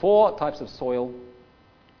 There were 4 types of soil.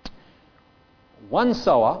 One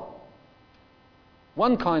sower,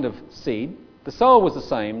 one kind of seed. The sower was the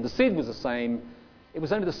same. The seed was the same. It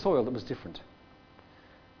was only the soil that was different.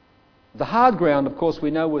 The hard ground, of course,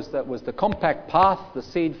 we know was the compact path. The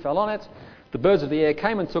seed fell on it. The birds of the air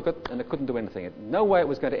came and took it, and it couldn't do anything. No way it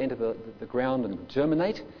was going to enter the ground and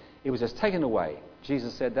germinate. It was just taken away.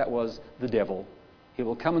 Jesus said that was the devil. He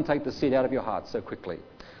will come and take the seed out of your heart so quickly.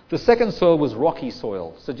 The second soil was rocky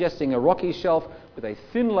soil, suggesting a rocky shelf with a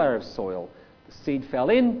thin layer of soil. The seed fell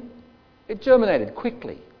in. It germinated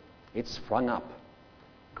quickly. It sprung up.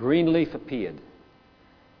 Green leaf appeared.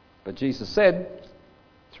 But Jesus said,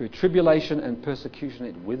 through tribulation and persecution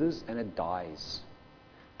it withers and it dies.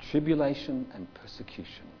 Tribulation and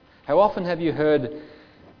persecution. How often have you heard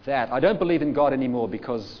that? I don't believe in God anymore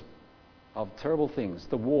because of terrible things,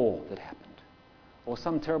 the war that happened, or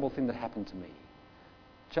some terrible thing that happened to me.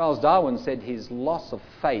 Charles Darwin said his loss of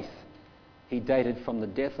faith he dated from the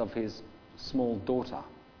death of his small daughter.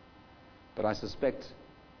 But I suspect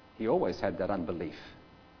he always had that unbelief.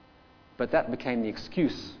 But that became the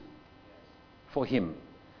excuse for him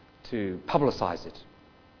to publicize it.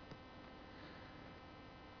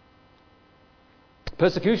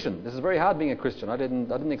 Persecution. This is very hard being a Christian. I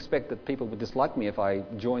didn't expect that people would dislike me if I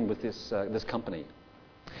joined with this company.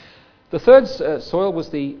 The third soil was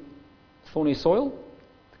the thorny soil,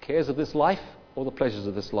 the cares of this life, or the pleasures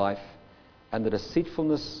of this life, and the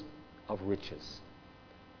deceitfulness of riches.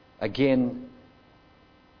 Again,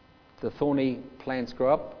 the thorny plants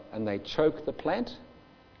grow up and they choke the plant.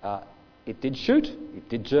 It did shoot, it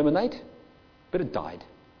did germinate, but it died.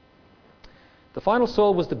 The final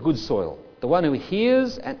soil was the good soil, the one who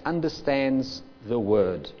hears and understands the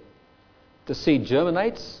word. The seed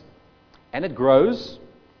germinates and it grows.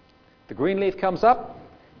 The green leaf comes up,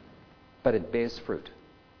 but it bears fruit.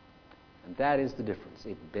 And that is the difference.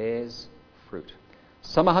 It bears fruit.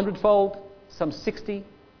 Some 100-fold, some 60,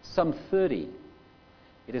 some 30.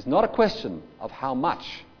 It is not a question of how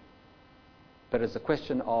much, but it's a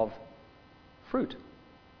question of fruit.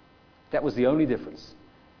 That was the only difference.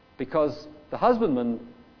 Because the husbandman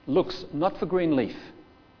looks not for green leaf,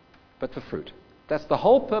 but for fruit. That's the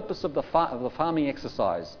whole purpose of the farming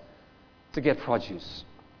exercise, to get produce.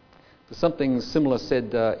 There's something similar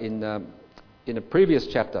said in a previous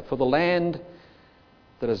chapter. For the land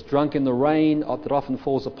that is drunk in the rain that often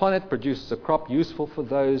falls upon it produces a crop useful for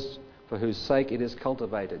those for whose sake it is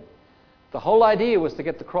cultivated. The whole idea was to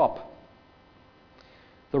get the crop.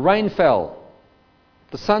 The rain fell,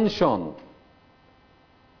 the sun shone,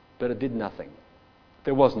 but it did nothing.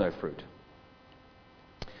 There was no fruit.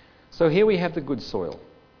 So here we have the good soil.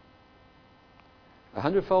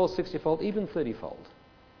 100-fold, 60-fold, even 30-fold.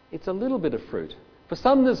 It's a little bit of fruit. For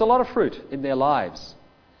some, there's a lot of fruit in their lives.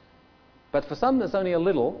 But for some, there's only a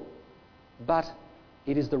little, but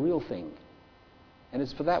it is the real thing. And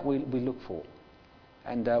it's for that we look for.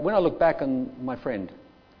 And when I look back on my friend,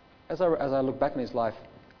 as I look back on his life,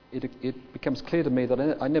 it becomes clear to me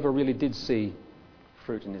that I never really did see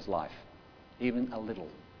fruit in his life, even a little.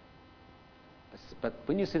 But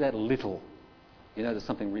when you see that little, you know there's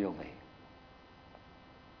something real there.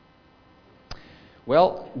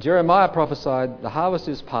 Well, Jeremiah prophesied, the harvest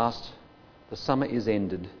is past, the summer is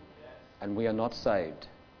ended, and we are not saved.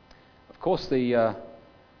 Of course, the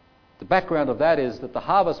background of that is that the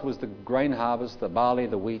harvest was the grain harvest, the barley,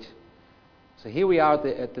 the wheat. So here we are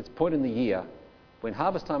at this point in the year when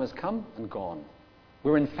harvest time has come and gone.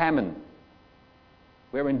 We're in famine.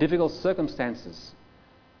 We're in difficult circumstances.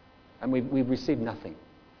 And we've received nothing.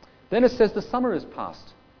 Then it says the summer is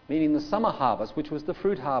past, meaning the summer harvest, which was the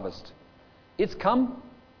fruit harvest. It's come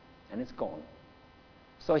and it's gone.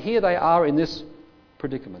 So here they are in this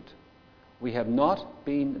predicament. We have not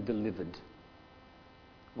been delivered.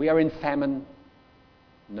 We are in famine,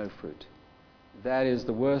 no fruit. That is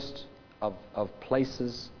the worst of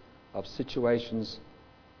places, of situations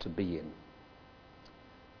to be in.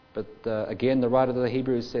 But again, the writer of the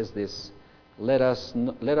Hebrews says this, let us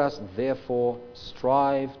therefore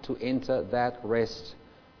strive to enter that rest,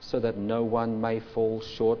 so that no one may fall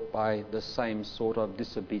short by the same sort of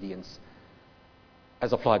disobedience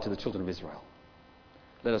as applied to the children of Israel.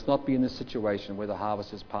 Let us not be in this situation where the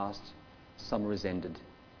harvest is past, summer is ended,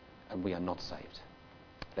 and we are not saved.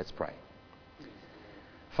 Let's pray.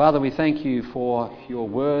 Father, we thank you for your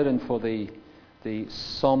word and for the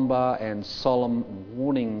somber and solemn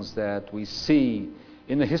warnings that we see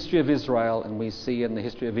in the history of Israel and we see in the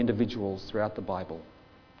history of individuals throughout the Bible.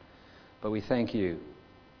 But we thank you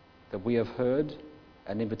that we have heard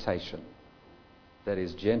an invitation that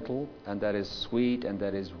is gentle and that is sweet and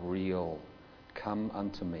that is real. Come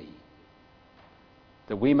unto me.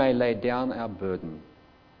 That we may lay down our burden,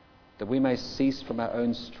 that we may cease from our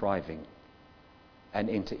own striving and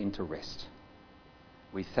enter into rest.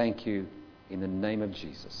 We thank you in the name of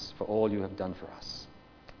Jesus for all you have done for us.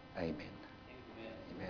 Amen.